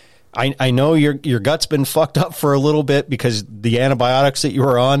 Rory, I know your gut's been fucked up for a little bit because the antibiotics that you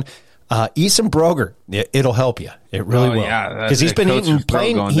were on. Eat some Brogurt. It'll help you. It really will. Yeah, because he's been eating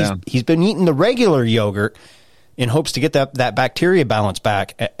plain. He's been eating the regular yogurt in hopes to get that bacteria balance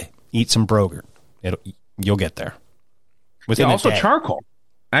back. Eat some Brogurt. You'll get there. Also charcoal,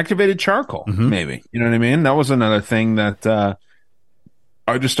 activated charcoal, maybe. You know what I mean? That was another thing that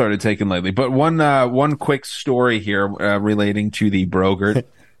I just started taking lately. But one quick story here relating to the Brogurt.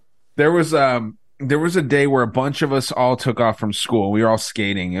 There was a day where a bunch of us all took off from school. We were all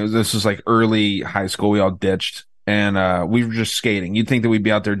skating. This was like early high school. We all ditched and we were just skating. You'd think that we'd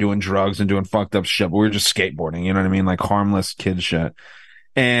be out there doing drugs and doing fucked up shit, but we were just skateboarding. You know what I mean? Like harmless kid shit.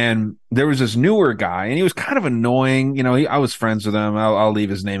 And there was this newer guy, and he was kind of annoying. You know, I was friends with him. I'll leave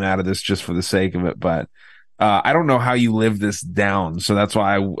his name out of this just for the sake of it, but I don't know how you live this down. So that's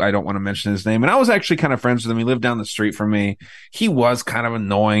why I don't want to mention his name. And I was actually kind of friends with him. He lived down the street from me. He was kind of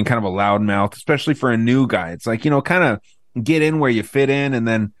annoying, kind of a loudmouth, especially for a new guy. It's like, you know, kind of get in where you fit in, and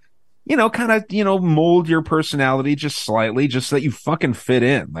then, you know, kind of, you know, mold your personality just slightly, just so that you fucking fit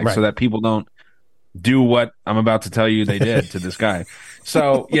in, like, so that people don't do what I'm about to tell you they did to this guy.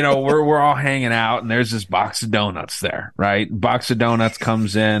 So, you know, we're all hanging out, and there's this box of donuts there, right? Box of donuts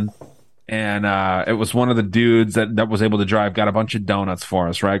comes in, and it was one of the dudes that was able to drive, got a bunch of donuts for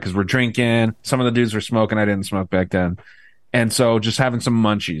us, right? Because we're drinking. Some of the dudes were smoking. I didn't smoke back then. And so just having some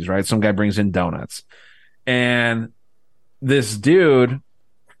munchies, right? Some guy brings in donuts. And this dude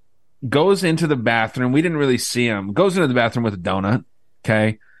goes into the bathroom. We didn't really see him. Goes into the bathroom with a donut,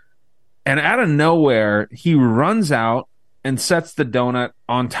 okay? And out of nowhere, he runs out and sets the donut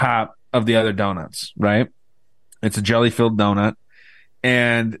on top of the other donuts, right? It's a jelly-filled donut.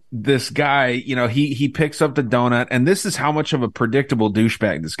 And this guy, you know, he picks up the donut, and this is how much of a predictable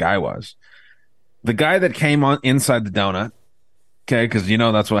douchebag this guy was. The guy that came on inside the donut, okay, because you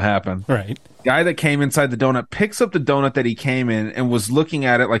know that's what happened. Right. Guy that came inside the donut picks up the donut that he came in and was looking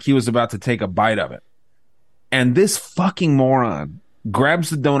at it like he was about to take a bite of it. And this fucking moron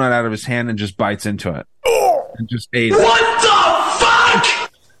grabs the donut out of his hand and just bites into it. And just ate it. What the fuck?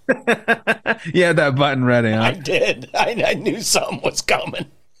 You had that button ready, huh? I did. I knew something was coming.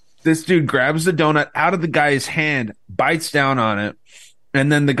 This dude grabs the donut out of the guy's hand, bites down on it,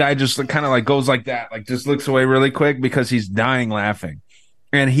 and then the guy just kind of like goes like that, like just looks away really quick because he's dying laughing.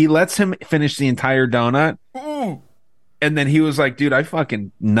 And he lets him finish the entire donut. And then he was like, dude, I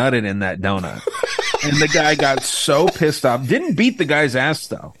fucking nutted in that donut. And the guy got so pissed off. Didn't beat the guy's ass,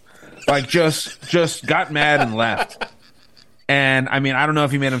 though. Like, just got mad and left. And, I mean, I don't know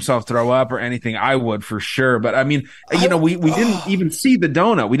if he made himself throw up or anything. I would, for sure. But, I mean, you know, we didn't even see the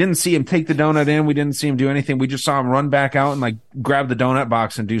donut. We didn't see him take the donut in. We didn't see him do anything. We just saw him run back out and, like, grab the donut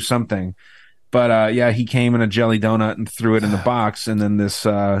box and do something. But, yeah, he came in a jelly donut and threw it in the box. And then this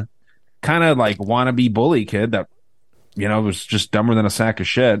kind of, like, wannabe bully kid that, you know, was just dumber than a sack of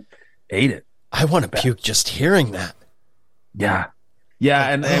shit ate it. I want to puke just hearing that. Yeah. Yeah,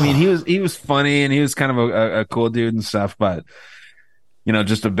 and I mean, he was funny, and he was kind of a cool dude and stuff, but, you know,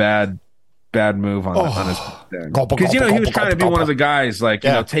 just a bad move on his part. Because, you know, he was trying to be one of the guys, like,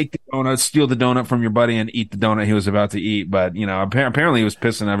 you know, take the donut, steal the donut from your buddy, and eat the donut he was about to eat. But, you know, apparently he was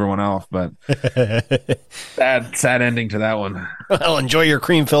pissing everyone off, but sad ending to that one. Well, enjoy your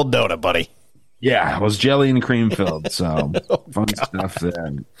cream-filled donut, buddy. Yeah, it was jelly and cream filled, so fun stuff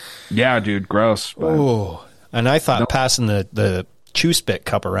there. Yeah, dude, gross. Oh, and I thought passing the Chew Spit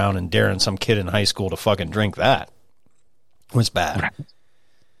cup around and daring some kid in high school to fucking drink that was bad.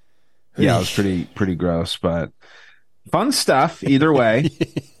 Yeah, it was pretty gross, but fun stuff either way.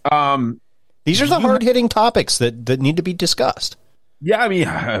 These are the hard-hitting topics that need to be discussed. Yeah, I mean,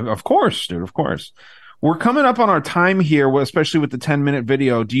 of course, dude, of course. We're coming up on our time here, especially with the 10-minute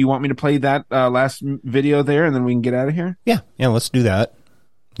video. Do you want me to play that last video there, and then we can get out of here? Yeah, let's do that.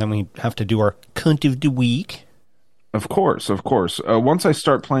 Then we have to do our cunt of the week. Of course. Once I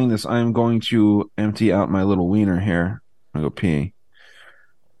start playing this, I am going to empty out my little wiener here. I'm going to go pee.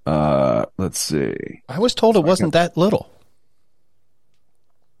 Let's see. I was told it wasn't that little.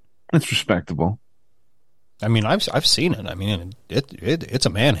 It's respectable. I mean, I've seen it. I mean, it's a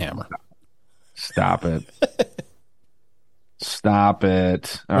man hammer. Stop it. Stop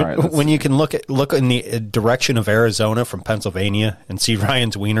it. All right. When you can look in the direction of Arizona from Pennsylvania and see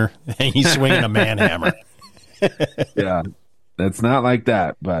Ryan's wiener, and he's swinging a man hammer. Yeah, it's not like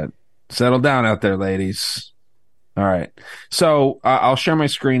that, but settle down out there, ladies. All right. So I'll share my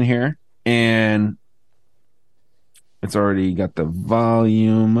screen here, and it's already got the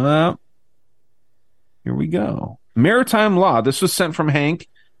volume up. Here we go. Maritime law. This was sent from Hank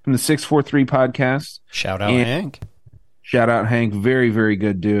from the 643 podcast. Shout out, Hank. Shout out, Hank. Very, very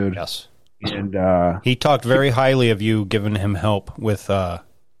good dude. Yes. And he talked very highly of you, giving him help with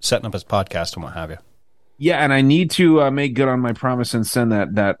setting up his podcast and what have you. Yeah, and I need to make good on my promise and send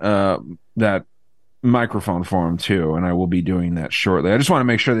that microphone for him too, and I will be doing that shortly. I just want to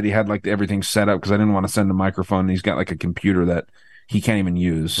make sure that he had like everything set up because I didn't want to send a microphone. And he's got like a computer that he can't even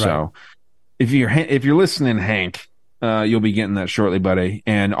use. Right. So if you're listening, Hank, you'll be getting that shortly, buddy.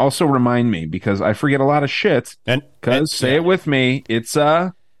 And also remind me because I forget a lot of shit. Because say it with me, it's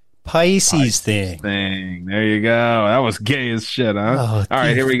a Pisces thing. There you go. That was gay as shit, huh? All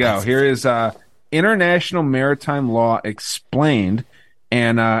right, here we go. Here is International Maritime Law Explained,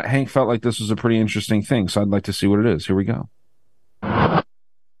 and Hank felt like this was a pretty interesting thing, so I'd like to see what it is. Here we go.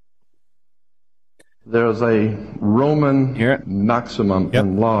 There's a Roman maximum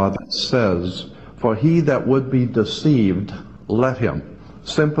in law that says, for he that would be deceived, let him.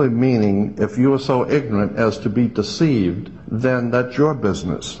 Simply meaning, if you are so ignorant as to be deceived, then that's your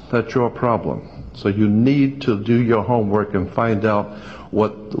business. That's your problem. So you need to do your homework and find out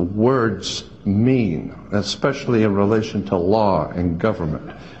what the words mean, especially in relation to law and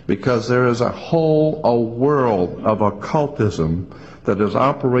government. Because there is a world of occultism that is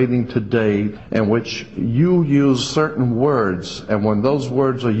operating today in which you use certain words, and when those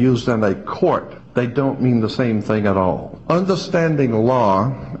words are used in a court, they don't mean the same thing at all. Understanding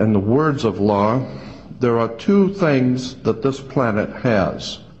law and the words of law, there are two things that this planet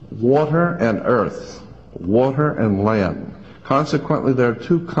has: water and earth, water and land. Consequently, there are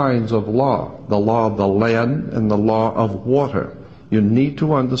two kinds of law: the law of the land and the law of water. You need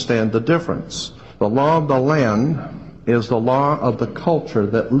to understand the difference. The law of the land is the law of the culture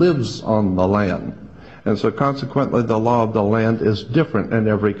that lives on the land. And so consequently, the law of the land is different in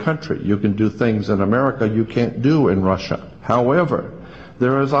every country. You can do things in America you can't do in Russia. However,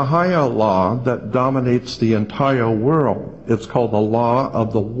 there is a higher law that dominates the entire world. It's called the law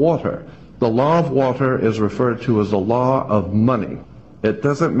of the water. The law of water is referred to as the law of money. It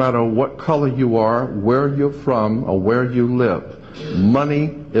doesn't matter what color you are, where you're from, or where you live.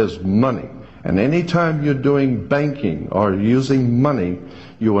 Money is money. And anytime you're doing banking or using money,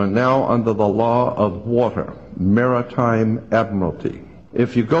 you are now under the law of water, maritime admiralty.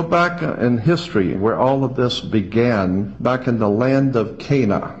 If you go back in history where all of this began, back in the land of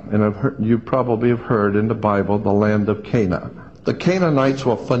Canaan, and you probably have heard in the Bible, the land of Canaan. The Canaanites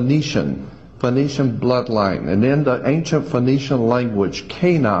were Phoenician bloodline, and in the ancient Phoenician language,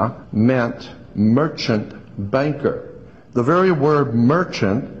 Cana meant merchant, banker. The very word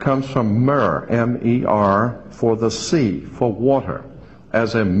merchant comes from mer, M-E-R, for the sea, for water.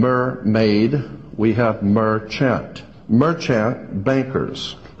 As a mermaid, we have merchant. Merchant,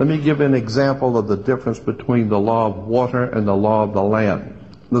 bankers. Let me give an example of the difference between the law of water and the law of the land.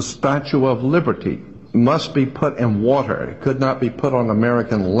 The Statue of Liberty must be put in water. It could not be put on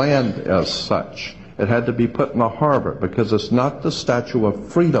American land as such. It had to be put in a harbor because it's not the Statue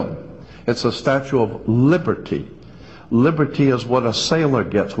of Freedom. It's a Statue of Liberty. Liberty is what a sailor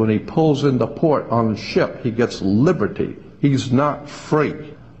gets when he pulls into port on a ship. He gets liberty. He's not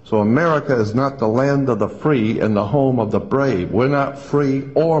free. So America is not the land of the free and the home of the brave. We're not free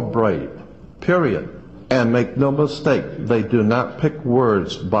or brave, period. And make no mistake, they do not pick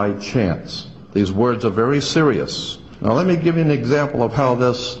words by chance. These words are very serious. Now let me give you an example of how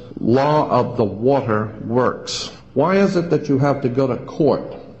this law of the water works. Why is it that you have to go to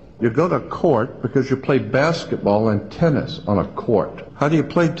court? You go to court because you play basketball and tennis on a court. How do you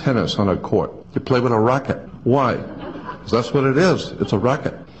play tennis on a court? You play with a racket. Why? Because that's what it is. It's a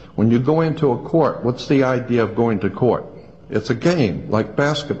racket. When you go into a court, what's the idea of going to court? It's a game, like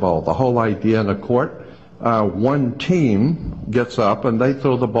basketball. The whole idea in a court, one team gets up and they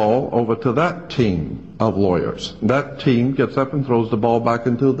throw the ball over to that team of lawyers. That team gets up and throws the ball back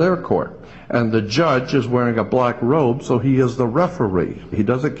into their court. And the judge is wearing a black robe, so he is the referee. He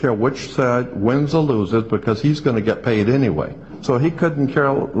doesn't care which side wins or loses because he's going to get paid anyway. So he couldn't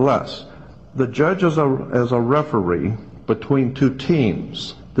care less. The judge is a referee between two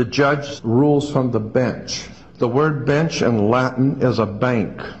teams. The judge rules from the bench. The word bench in Latin is a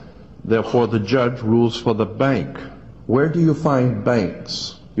bank. Therefore, the judge rules for the bank. Where do you find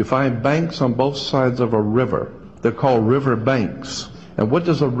banks? You find banks on both sides of a river. They're called river banks. And what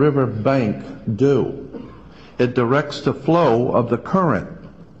does a river bank do? It directs the flow of the current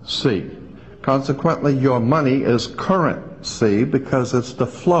sea. Consequently, your money is currency because it's the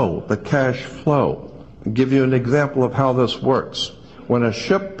flow, the cash flow. I'll give you an example of how this works. When a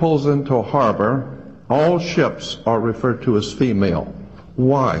ship pulls into a harbor, all ships are referred to as female.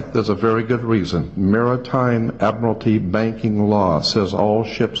 Why? There's a very good reason. Maritime Admiralty banking law says all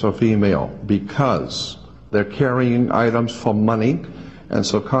ships are female because they're carrying items for money, and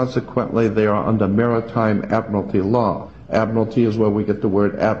so consequently they are under Maritime Admiralty law. Admiralty is where we get the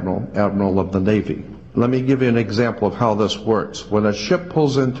word admiral, admiral of the Navy. Let me give you an example of how this works. When a ship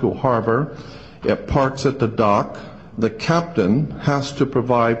pulls into harbor, it parks at the dock. The captain has to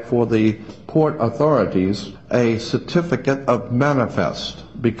provide for the port authorities a certificate of manifest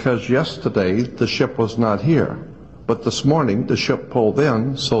because yesterday the ship was not here. But this morning the ship pulled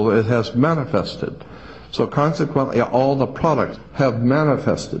in, so it has manifested. So consequently, all the products have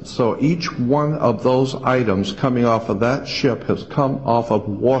manifested. So each one of those items coming off of that ship has come off of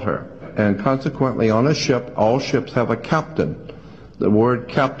water. And consequently, on a ship, all ships have a captain. The word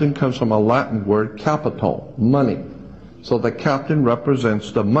captain comes from a Latin word, capital, money. So the captain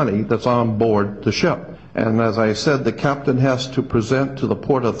represents the money that's on board the ship. And as I said, the captain has to present to the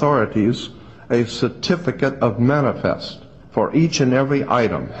port authorities a certificate of manifest for each and every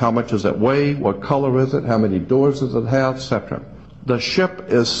item. How much does it weigh? What color is it? How many doors does it have? Etc. The ship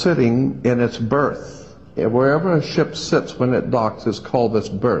is sitting in its berth. Wherever a ship sits when it docks is called its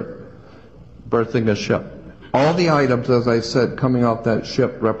berth, berthing a ship. All the items, as I said, coming off that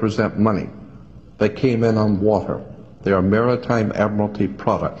ship represent money. They came in on water. They are maritime admiralty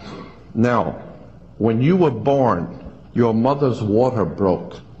products. Now, when you were born, your mother's water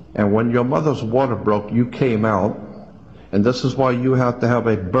broke. And when your mother's water broke, you came out. And this is why you have to have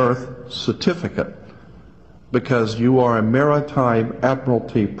a birth certificate, because you are a maritime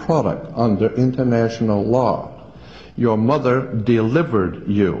admiralty product under international law. Your mother delivered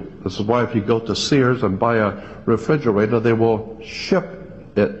you. This is why if you go to Sears and buy a refrigerator, they will ship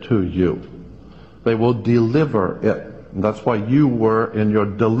it to you. They will deliver it. And that's why you were in your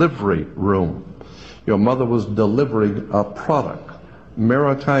delivery room. Your mother was delivering a product.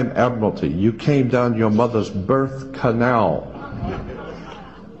 Maritime admiralty. You came down your mother's birth canal.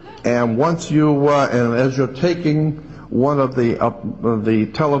 And once you, and as you're taking one of the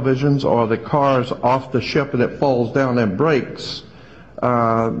televisions or the cars off the ship and it falls down and breaks,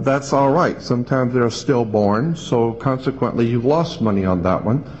 that's all right. Sometimes they're stillborn, so consequently you've lost money on that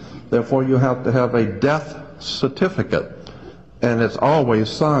one. Therefore you have to have a death certificate, and it's always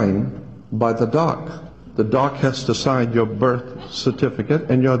signed by the dock. The dock has to sign your birth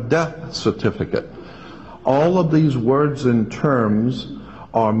certificate and your death certificate. All of these words and terms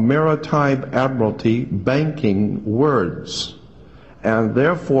are maritime admiralty banking words. And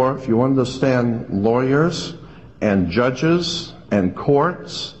therefore, if you understand lawyers and judges and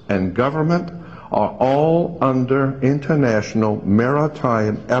courts and government are all under international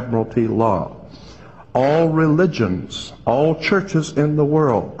maritime admiralty law. All religions, all churches in the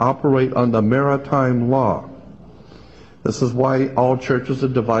world operate under maritime law. This is why all churches are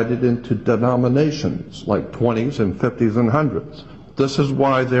divided into denominations, like 20s and 50s and 100s. This is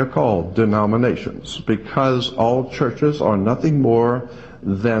why they're called denominations, because all churches are nothing more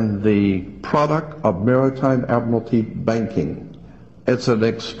than the product of maritime admiralty banking. It's an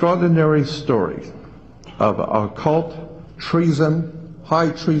extraordinary story of occult treason,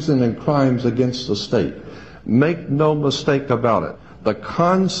 high treason and crimes against the state. Make no mistake about it. The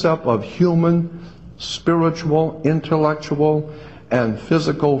concept of human, spiritual, intellectual, and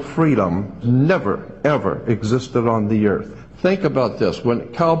physical freedom never, ever existed on the earth. Think about this.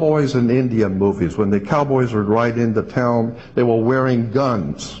 When cowboys in Indian movies, when the cowboys would ride into town, they were wearing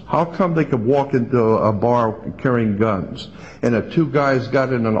guns. How come they could walk into a bar carrying guns? And if two guys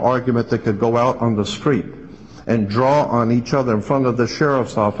got in an argument, they could go out on the street and draw on each other in front of the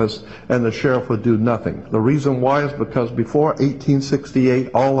sheriff's office, and the sheriff would do nothing. The reason why is because before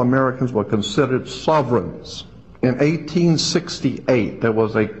 1868, all Americans were considered sovereigns. In 1868, there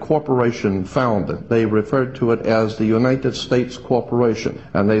was a corporation founded. They referred to it as the United States Corporation,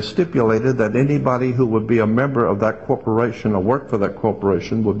 and they stipulated that anybody who would be a member of that corporation or work for that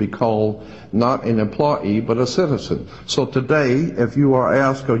corporation would be called not an employee, but a citizen. So today, if you are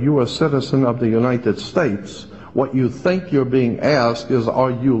asked, are you a citizen of the United States? What you think you're being asked is, are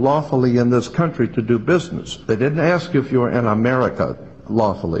you lawfully in this country to do business? They didn't ask if you're in America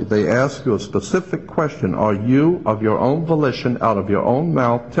lawfully. They ask you a specific question. Are you, of your own volition, out of your own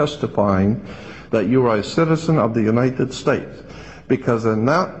mouth, testifying that you are a citizen of the United States? Because in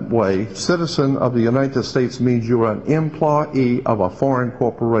that way, citizen of the United States means you are an employee of a foreign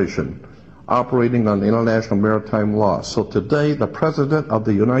corporation operating on international maritime law. So today, the President of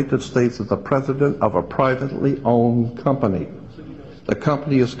the United States is the President of a privately owned company. The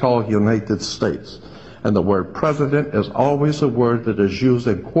company is called United States. And the word president is always a word that is used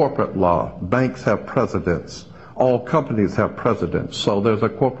in corporate law. Banks have presidents. All companies have presidents. So there's a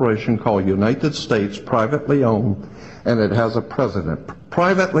corporation called United States, privately owned, and it has a president.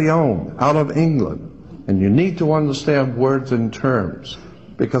 Privately owned, out of England. And you need to understand words and terms,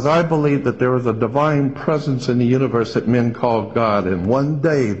 because I believe that there is a divine presence in the universe that men call God, and one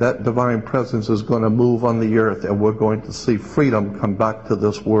day that divine presence is going to move on the earth, and we're going to see freedom come back to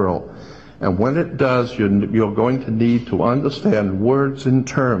this world. And when it does, you're going to need to understand words and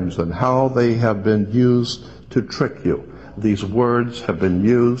terms and how they have been used to trick you. These words have been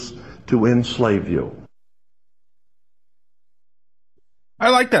used to enslave you. I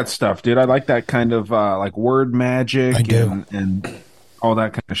like that stuff, dude. I like that kind of like word magic and all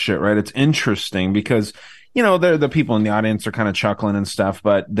that kind of shit, right? It's interesting because, you know, the people in the audience are kind of chuckling and stuff,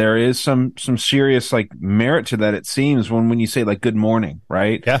 but there is some serious like merit to that, it seems, when you say like good morning,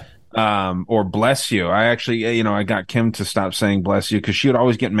 right? Yeah. or bless you. I actually, I got Kim to stop saying bless you because she would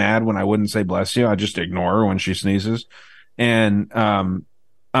always get mad when I wouldn't say bless you. I just ignore her when she sneezes. And,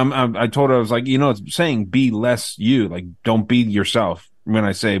 I told her, I was like, it's saying be less you, like don't be yourself when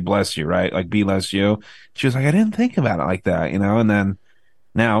I say bless you, right? Like be less you. She was like, I didn't think about it like that, and then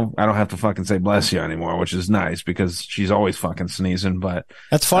now I don't have to fucking say bless you anymore, which is nice because she's always fucking sneezing. But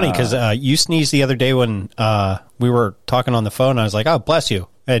that's funny because you sneezed the other day when we were talking on the phone. I was like, "Oh, bless you,"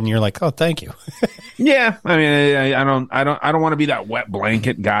 and you're like, "Oh, thank you." Yeah, I mean, I don't want to be that wet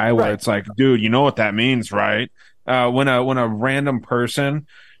blanket guy where it's like, dude, you know what that means, right? When a random person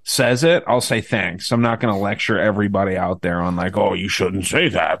says it, I'll say thanks. I'm not going to lecture everybody out there on like, oh, you shouldn't say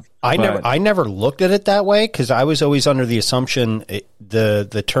that. I never looked at it that way because I was always under the assumption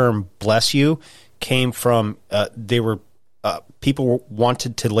the term bless you came from people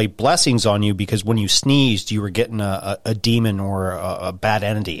wanted to lay blessings on you because when you sneezed, you were getting a demon or a bad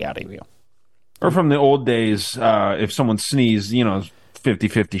entity out of you. Or from the old days, if someone sneezed,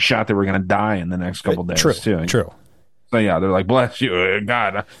 50-50 shot they were going to die in the next couple days. True. So yeah, they're like, bless you,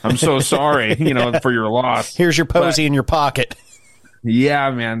 God, I'm so sorry, for your loss. Here's your posy in your pocket. Yeah,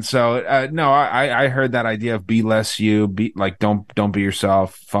 man. So no, I heard that idea of be less you, be like don't be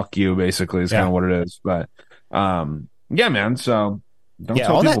yourself, fuck you, basically is kind of what it is. But yeah, man. So don't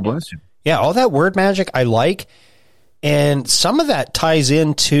tell people bless you. Yeah, all that word magic I like, and some of that ties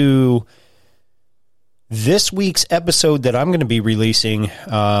into this week's episode that I'm going to be releasing,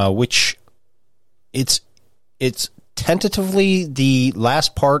 which it's tentatively the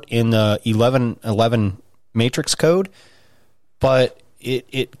last part in the 1111 Matrix code, but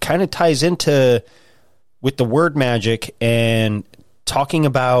it kind of ties into with the word magic and talking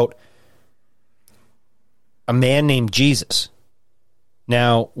about a man named Jesus.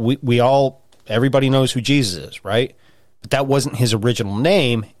 Now, everybody knows who Jesus is, right? But that wasn't his original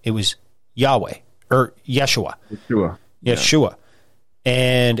name. It was Yahweh or Yeshua. Yeshua.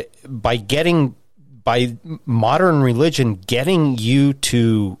 And by modern religion getting you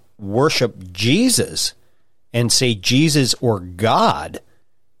to worship Jesus and say Jesus or God,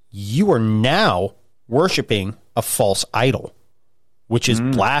 you are now worshiping a false idol, which is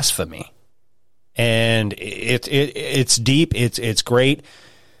blasphemy. And it's deep. It's great.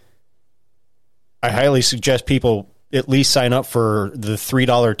 I highly suggest people at least sign up for the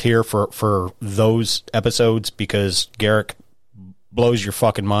 $3 tier for those episodes because Garrick blows your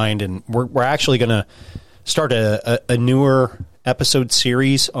fucking mind, and we're actually going to start a newer episode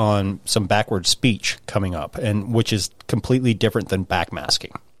series on some backward speech coming up, and which is completely different than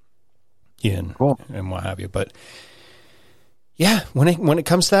backmasking and what have you. But yeah, when it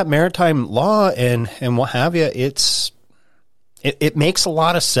comes to that maritime law and what have you, it makes a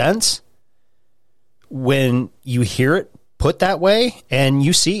lot of sense when you hear it put that way, and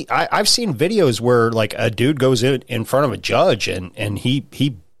you see, I've seen videos where like a dude goes in front of a judge and he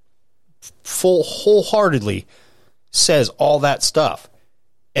wholeheartedly says all that stuff,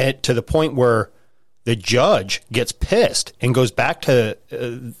 and to the point where the judge gets pissed and goes back to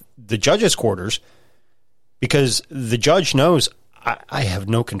the judge's quarters because the judge knows I have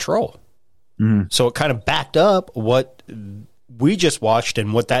no control. So it kind of backed up what we just watched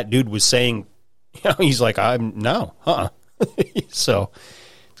and what that dude was saying. He's like, So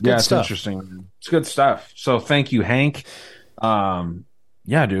it's stuff. Interesting. It's good stuff. So thank you, Hank.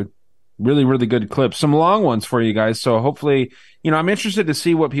 Yeah, dude. Really, really good clips. Some long ones for you guys. So hopefully, I'm interested to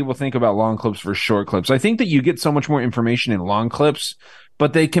see what people think about long clips versus short clips. I think that you get so much more information in long clips,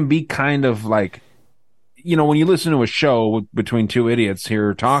 but they can be kind of like, when you listen to a show between two idiots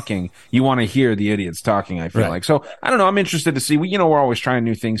here talking, you want to hear the idiots talking, I feel like. So, I don't know. I'm interested to see. We're always trying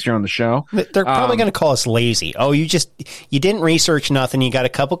new things here on the show. They're probably going to call us lazy. Oh, you didn't research nothing. You got a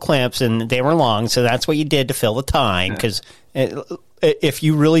couple clips and they were long, so that's what you did to fill the time. Because if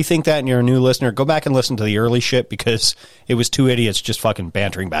you really think that and you're a new listener, go back and listen to the early shit because it was two idiots just fucking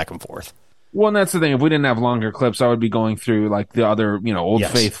bantering back and forth. Well, and that's the thing. If we didn't have longer clips, I would be going through like the other, old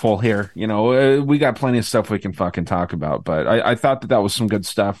faithful here. We got plenty of stuff we can fucking talk about. But I thought that was some good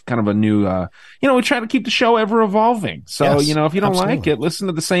stuff. Kind of a new, we try to keep the show ever evolving. So, if you don't like it, listen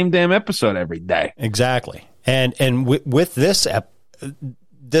to the same damn episode every day. Exactly. And with this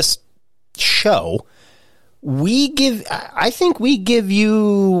show, I think we give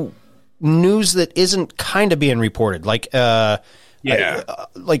you news that isn't kind of being reported. Like,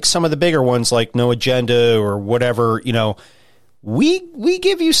 like some of the bigger ones like No Agenda or whatever, we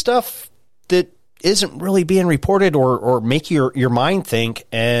give you stuff that isn't really being reported or make your mind think.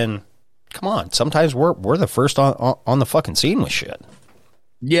 And come on, sometimes we're the first on the fucking scene with shit.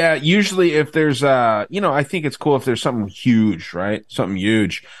 Yeah, usually if there's I think it's cool if there's something huge, right? Something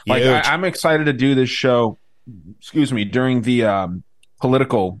huge. Like I'm excited to do this show, during the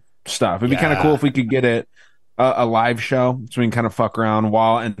political stuff. It'd be kind of cool if we could get it a live show so we can kind of fuck around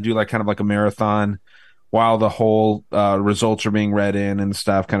and do like kind of like a marathon while the whole results are being read in and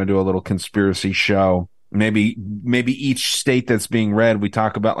stuff, kind of do a little conspiracy show. Maybe each state that's being read, we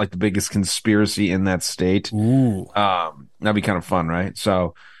talk about like the biggest conspiracy in that state. Ooh. That'd be kind of fun, right?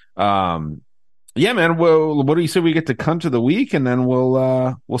 So, yeah, man. Well, what do you say we get to cunt of the week, and then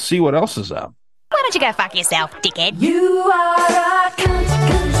we'll see what else is up. Why don't you go fuck yourself, dickhead? You are a cunt,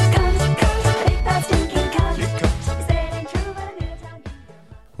 cunt, cunt, cunt. Big fat stinking cunt. It ain't true, but it is on you.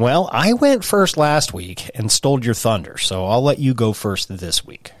 Well, I went first last week and stole your thunder, so I'll let you go first this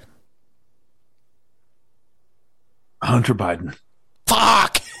week. Hunter Biden.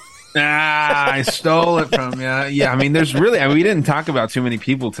 Fuck! I stole it from you. Yeah, I mean, we didn't talk about too many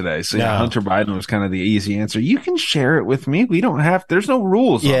people today. So, yeah, Hunter Biden was kind of the easy answer. You can share it with me. There's no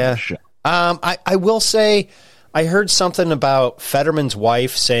rules on this show. I will say, I heard something about Fetterman's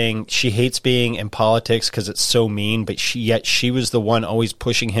wife saying she hates being in politics because it's so mean, but she was the one always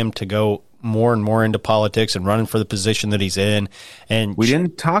pushing him to go more and more into politics and running for the position that he's in. And we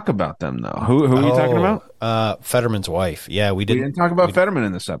didn't talk about them though. Who are you talking about? Fetterman's wife. Yeah, we didn't talk about Fetterman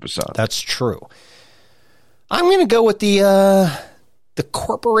in this episode. That's true. I'm going to go with the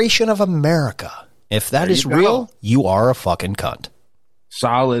Corporation of America. If that is real, you are a fucking cunt.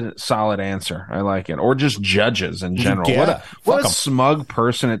 Solid answer. I like it. Or just judges in general. Yeah, what a smug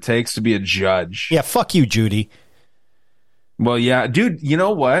person it takes to be a judge. Yeah, fuck you, Judy. Well, yeah, dude, you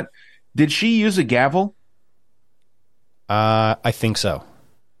know what? Did she use a gavel? I think so.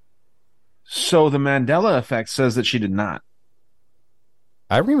 So the Mandela effect says that she did not.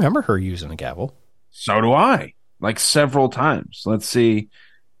 I remember her using a gavel. So do I. Like several times. Let's see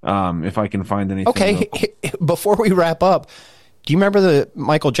if I can find anything. Okay, before we wrap up, do you remember the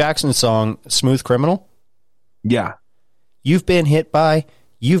Michael Jackson song, Smooth Criminal? Yeah. You've been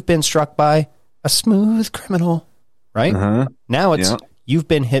struck by a smooth criminal, right? Uh-huh. Now it's you've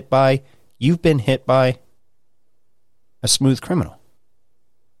been hit by a smooth criminal.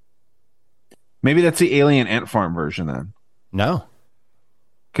 Maybe that's the Alien Ant Farm version then. No.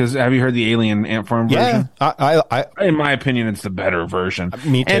 Because have you heard the Alien Ant Farm version? Yeah, I in my opinion, it's the better version.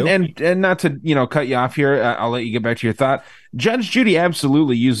 Me too. And not to cut you off here, I'll let you get back to your thought. Judge Judy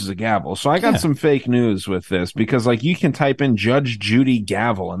absolutely uses a gavel, so I got some fake news with this because like you can type in Judge Judy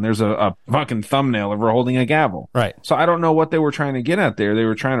gavel, and there's a fucking thumbnail of her holding a gavel. Right. So I don't know what they were trying to get at there. They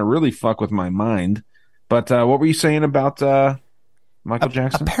were trying to really fuck with my mind. But what were you saying about Michael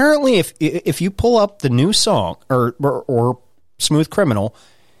Jackson? Apparently, if you pull up the new song or Smooth Criminal,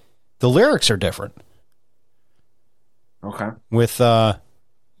 the lyrics are different. Okay. With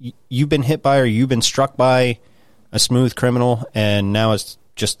you've been hit by or you've been struck by a smooth criminal, and now it's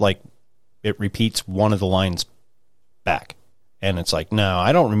just like it repeats one of the lines back. And it's like, no,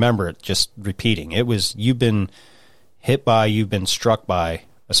 I don't remember it just repeating. It was you've been hit by, you've been struck by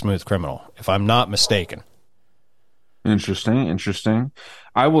a smooth criminal, if I'm not mistaken. Interesting.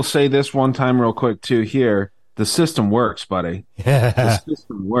 I will say this one time real quick too here. The system works, buddy. Yeah. The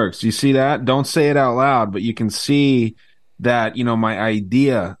system works. You see that? Don't say it out loud, but you can see that, my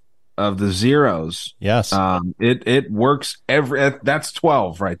idea of the zeros. Yes. It works that's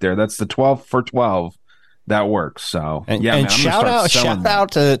 12 right there. That's the 12 for 12 that works. So, and shout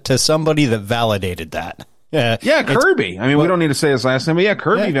out to somebody that validated that. Yeah, Kirby. I mean, we don't need to say his last name, but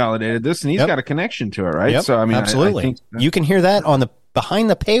Kirby validated this, and he's got a connection to it, right? Yep. So, I mean, absolutely. I think you can hear that on the behind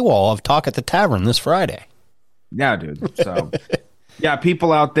the paywall of Talk at the Tavern this Friday. Yeah, dude. So, yeah,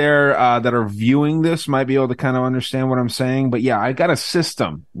 people out there that are viewing this might be able to kind of understand what I'm saying. But yeah, I got a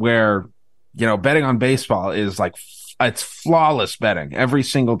system where, betting on baseball is like, it's flawless betting every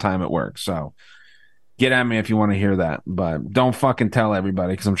single time it works. So get at me if you want to hear that, but don't fucking tell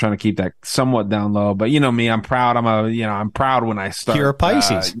everybody because I'm trying to keep that somewhat down low. But me, I'm proud. I'm proud when I start. You're a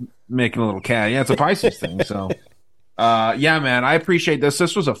Pisces. Making a little cat. Yeah, it's a Pisces thing. So, yeah, man, I appreciate this.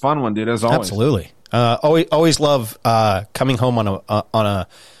 This was a fun one, dude, as always. Absolutely. Always love coming home on a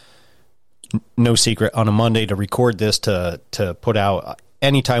no secret on a Monday to record this to put out.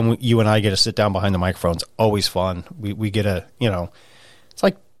 Anytime you and I get to sit down behind the microphones, always fun. We get it's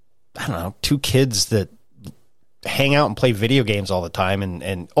like, I don't know, two kids that hang out and play video games all the time,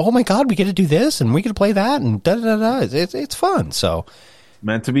 and oh my God, we get to do this and we get to play that and da da da. It's fun. So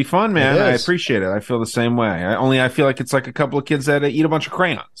meant to be fun, man. I appreciate it. I feel the same way. I feel like it's like a couple of kids that eat a bunch of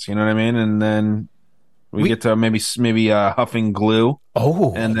crayons. You know what I mean? And then we get to maybe huffing glue.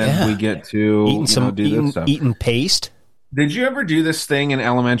 Oh, and then we get to eating do this stuff. Eating paste. Did you ever do this thing in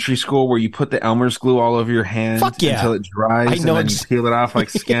elementary school where you put the Elmer's glue all over your hand Fuck yeah. until it dries and then you peel it off like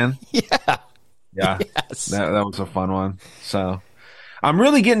skin? Yeah. Yeah. Yes. That was a fun one. So I'm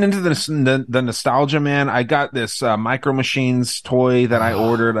really getting into the nostalgia, man. I got this Micro Machines toy that I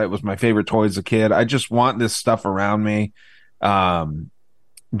ordered. It was my favorite toy as a kid. I just want this stuff around me. It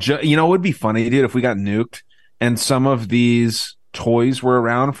would be funny, dude, if we got nuked and some of these toys were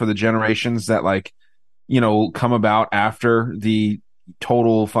around for the generations that come about after the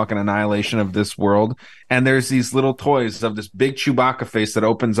total fucking annihilation of this world. And there's these little toys of this big Chewbacca face that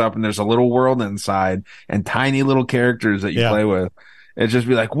opens up and there's a little world inside and tiny little characters that you play with. It'd just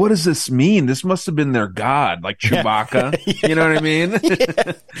be like, what does this mean? This must have been their god, like Chewbacca. Yeah. You know what I mean?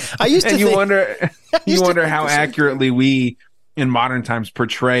 Yeah. I used to wonder how accurately we in modern times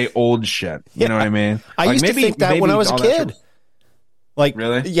portray old shit. You know what I mean? I used to think that when I was a kid. Like,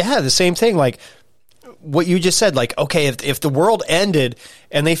 really? Yeah, the same thing. Like what you just said, like, okay, if the world ended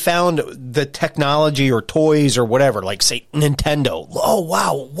and they found the technology or toys or whatever, like say Nintendo, oh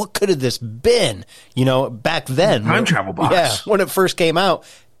wow, what could have this been? Back then, time travel box. Yeah, when it first came out,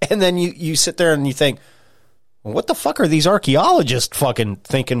 and then you sit there and you think, well, what the fuck are these archaeologists fucking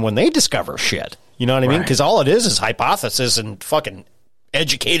thinking when they discover shit? You know what I mean? Because all it is hypothesis and fucking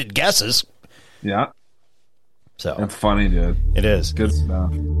educated guesses. Yeah. So that's funny, dude. It is. Good stuff.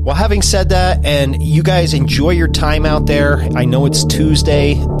 Well, having said that, and you guys enjoy your time out there. I know it's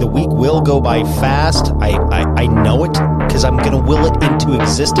Tuesday. The week will go by fast. I know it because I'm going to will it into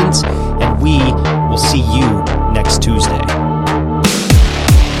existence, and we will see you next Tuesday.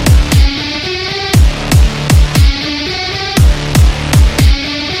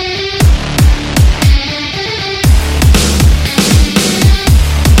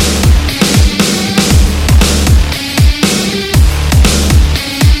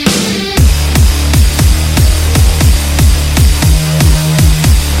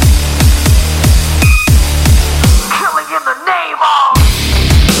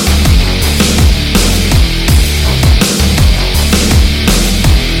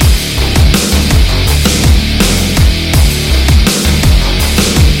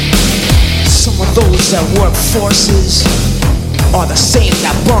 That work forces are the same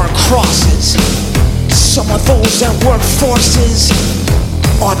that burn crosses. Some of those that work forces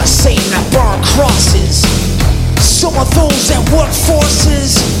are the same that burn crosses. Some of those that work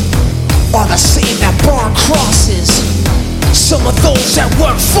forces are the same that burn crosses. Some of those that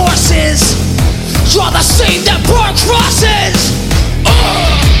work forces are the same that burn crosses.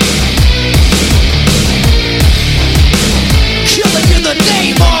 Killing in the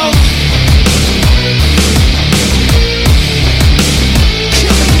name of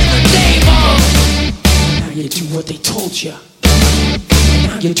you do what they told you.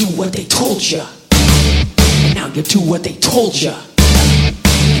 Now you do what they told you. And now you do what they told you.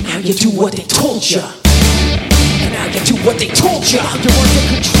 And now you do what they told you. And now you do what they told you. You're under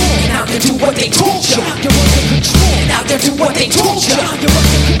control. And now you do what they told you. You're under control. And now you do what they told you. You're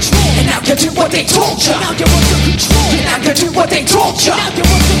under control. And now you do what they told you. Now you're under control. And now you do what they told you. Now you're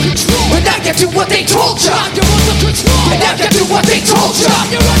under control. And now you do what they told you. You're under control. And now you do what they told you.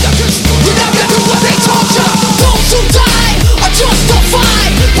 You're under control. And now you do what they told you. Those who die are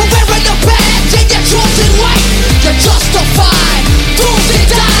justified for wearing the badge and you're chosen right. You're justified. Those that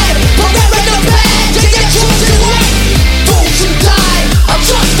died for wearing the badge and you're chosen right. Those who died are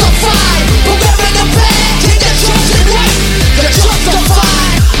justified for wearing the badge and you're chosen right. You're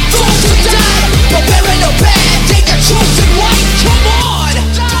justified. Those who died for wearing the badge and you're chosen right. Come on.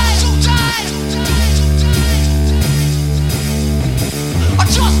 Are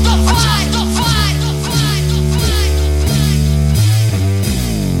justified.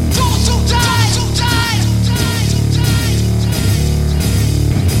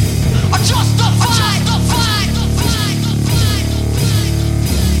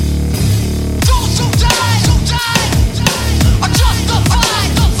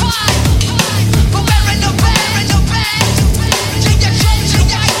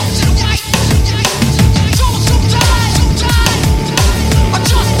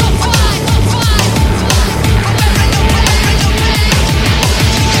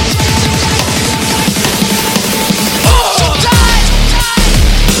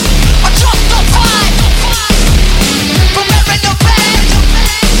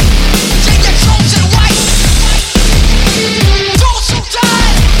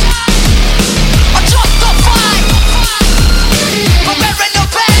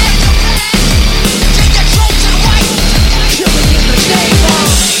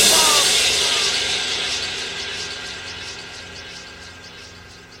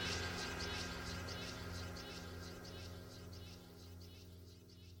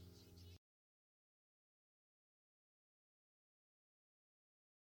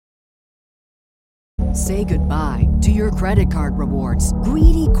 Say goodbye to your credit card rewards.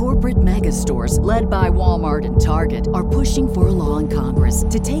 Greedy corporate mega stores, led by Walmart and Target, are pushing for a law in Congress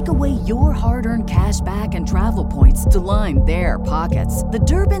to take away your hard-earned cash back and travel points to line their pockets. The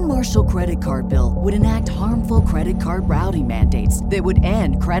Durbin-Marshall credit card bill would enact harmful credit card routing mandates that would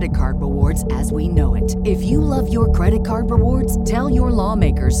end credit card rewards as we know it. If you love your credit card rewards, tell your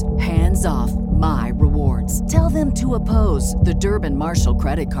lawmakers, hands off my rewards. Tell them to oppose the Durbin-Marshall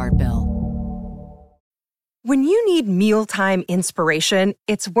credit card bill. When you need mealtime inspiration,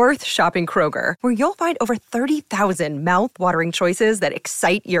 it's worth shopping Kroger, where you'll find over 30,000 mouth-watering choices that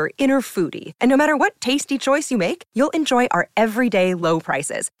excite your inner foodie. And no matter what tasty choice you make, you'll enjoy our everyday low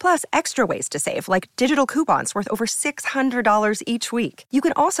prices, plus extra ways to save, like digital coupons worth over $600 each week. You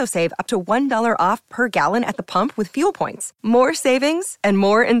can also save up to $1 off per gallon at the pump with fuel points. More savings and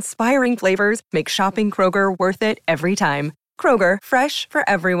more inspiring flavors make shopping Kroger worth it every time. Kroger, fresh for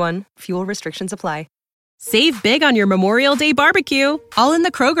everyone. Fuel restrictions apply. Save big on your Memorial Day barbecue, all in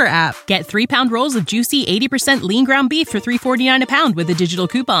the Kroger app. Get 3-pound rolls of juicy 80% lean ground beef for $3.49 a pound with a digital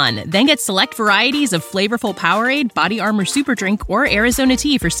coupon. Then get select varieties of flavorful Powerade, Body Armor Super Drink, or Arizona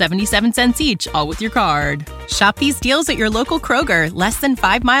tea for 77 cents each, all with your card. Shop these deals at your local Kroger, less than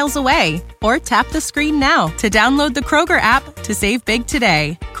 5 miles away. Or tap the screen now to download the Kroger app to save big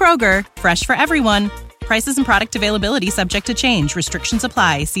today. Kroger, fresh for everyone. Prices and product availability subject to change. Restrictions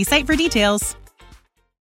apply. See site for details.